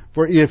to.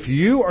 For if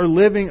you are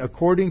living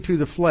according to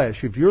the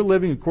flesh, if you're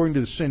living according to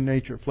the sin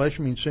nature, flesh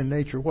means sin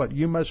nature, what?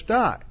 You must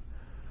die.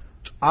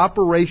 It's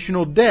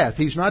operational death.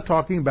 He's not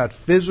talking about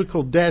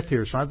physical death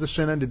here. It's not the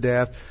sin unto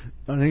death,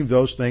 any of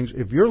those things.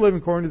 If you're living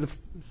according to the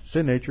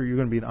sin nature, you're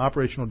going to be in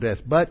operational death.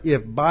 But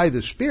if by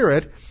the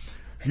Spirit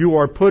you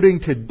are putting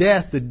to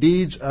death the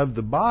deeds of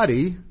the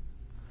body,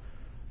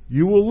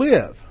 you will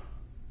live.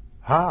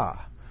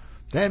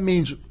 That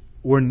means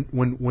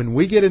when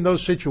we get in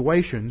those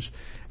situations,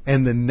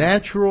 and the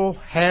natural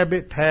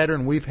habit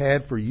pattern we've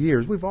had for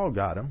years, we've all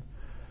got them,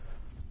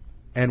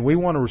 and we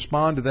want to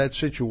respond to that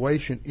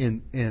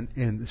situation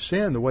in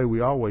sin the way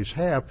we always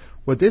have,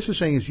 what this is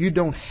saying is you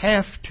don't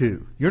have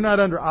to. You're not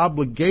under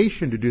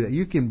obligation to do that.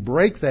 You can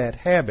break that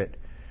habit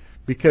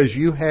because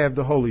you have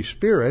the Holy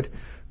Spirit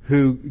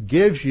who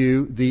gives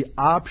you the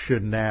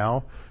option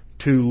now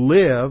to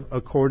live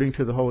according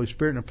to the Holy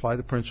Spirit and apply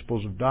the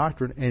principles of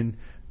doctrine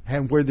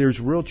and where there's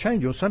real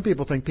change. Some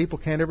people think people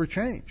can't ever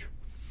change.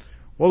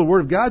 Well, the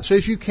Word of God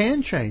says you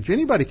can change.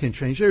 Anybody can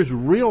change. There's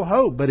real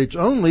hope, but it's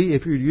only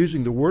if you're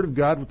using the Word of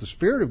God with the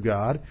Spirit of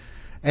God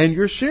and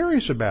you're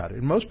serious about it.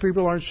 And most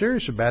people aren't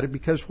serious about it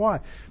because why?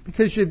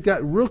 Because you've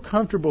got real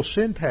comfortable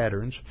sin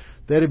patterns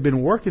that have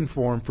been working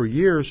for them for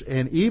years,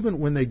 and even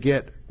when they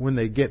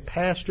get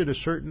past it a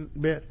certain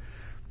bit,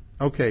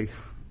 okay,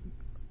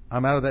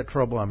 I'm out of that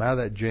trouble, I'm out of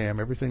that jam,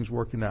 everything's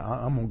working out,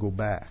 I'm going to go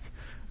back.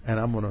 And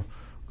I'm going to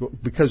go,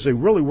 because they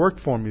really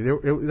worked for me.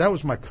 That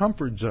was my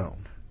comfort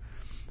zone.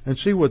 And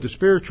see, what the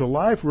spiritual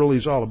life really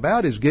is all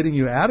about is getting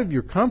you out of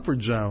your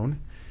comfort zone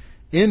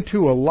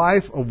into a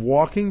life of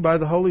walking by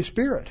the Holy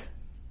Spirit.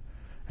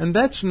 And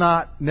that's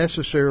not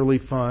necessarily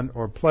fun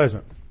or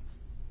pleasant.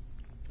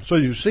 So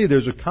you see,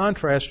 there's a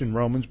contrast in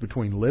Romans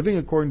between living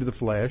according to the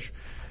flesh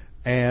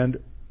and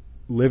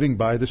living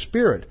by the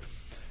Spirit.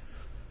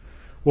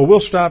 Well,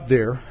 we'll stop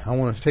there. I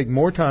want to take some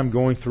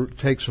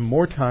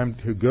more time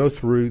to go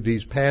through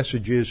these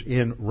passages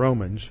in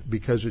Romans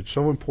because it's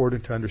so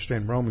important to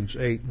understand Romans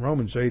 8.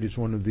 Romans 8 is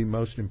one of the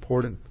most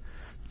important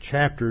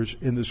chapters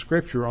in the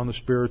Scripture on the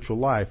spiritual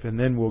life. And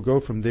then we'll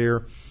go from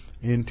there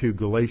into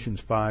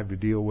Galatians 5 to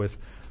deal with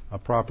a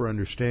proper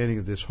understanding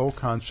of this whole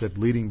concept,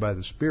 leading by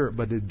the Spirit.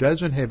 But it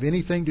doesn't have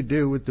anything to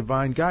do with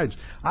divine guidance.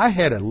 I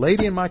had a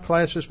lady in my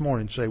class this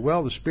morning say,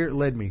 well, the Spirit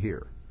led me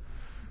here.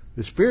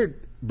 The Spirit,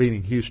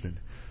 being Houston,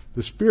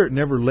 the Spirit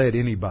never led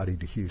anybody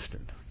to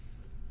Houston.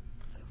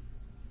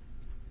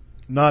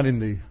 Not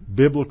in the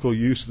biblical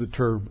use of the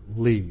term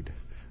lead.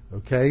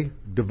 Okay?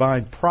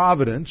 Divine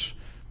providence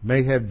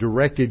may have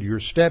directed your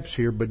steps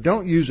here, but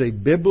don't use a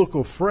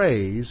biblical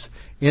phrase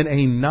in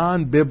a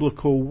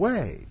non-biblical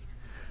way.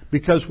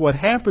 Because what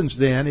happens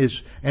then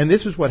is, and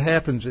this is what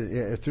happens,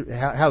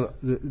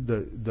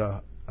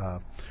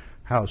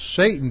 how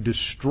Satan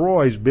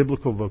destroys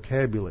biblical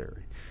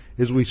vocabulary,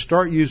 is we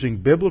start using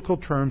biblical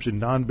terms in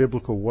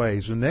non-biblical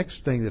ways. The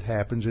next thing that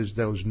happens is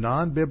those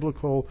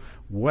non-biblical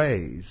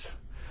ways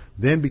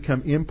then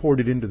become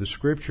imported into the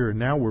Scripture, and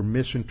now we're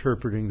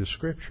misinterpreting the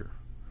Scripture.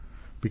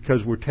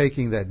 Because we're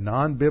taking that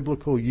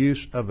non-biblical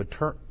use of a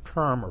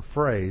term or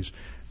phrase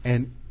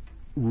and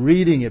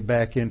reading it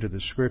back into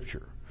the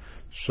Scripture.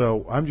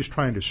 So I'm just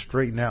trying to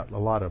straighten out a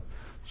lot of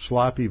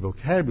sloppy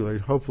vocabulary,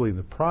 hopefully in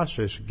the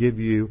process give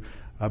you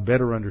a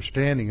better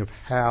understanding of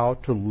how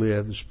to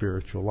live the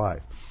spiritual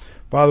life.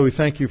 Father, we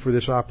thank you for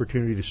this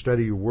opportunity to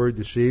study your word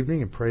this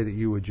evening and pray that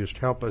you would just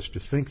help us to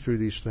think through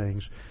these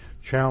things,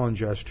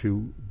 challenge us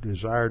to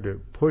desire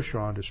to push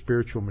on to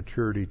spiritual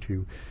maturity,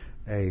 to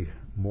a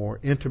more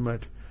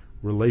intimate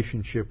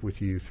relationship with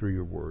you through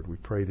your word. We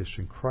pray this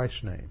in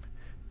Christ's name.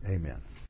 Amen.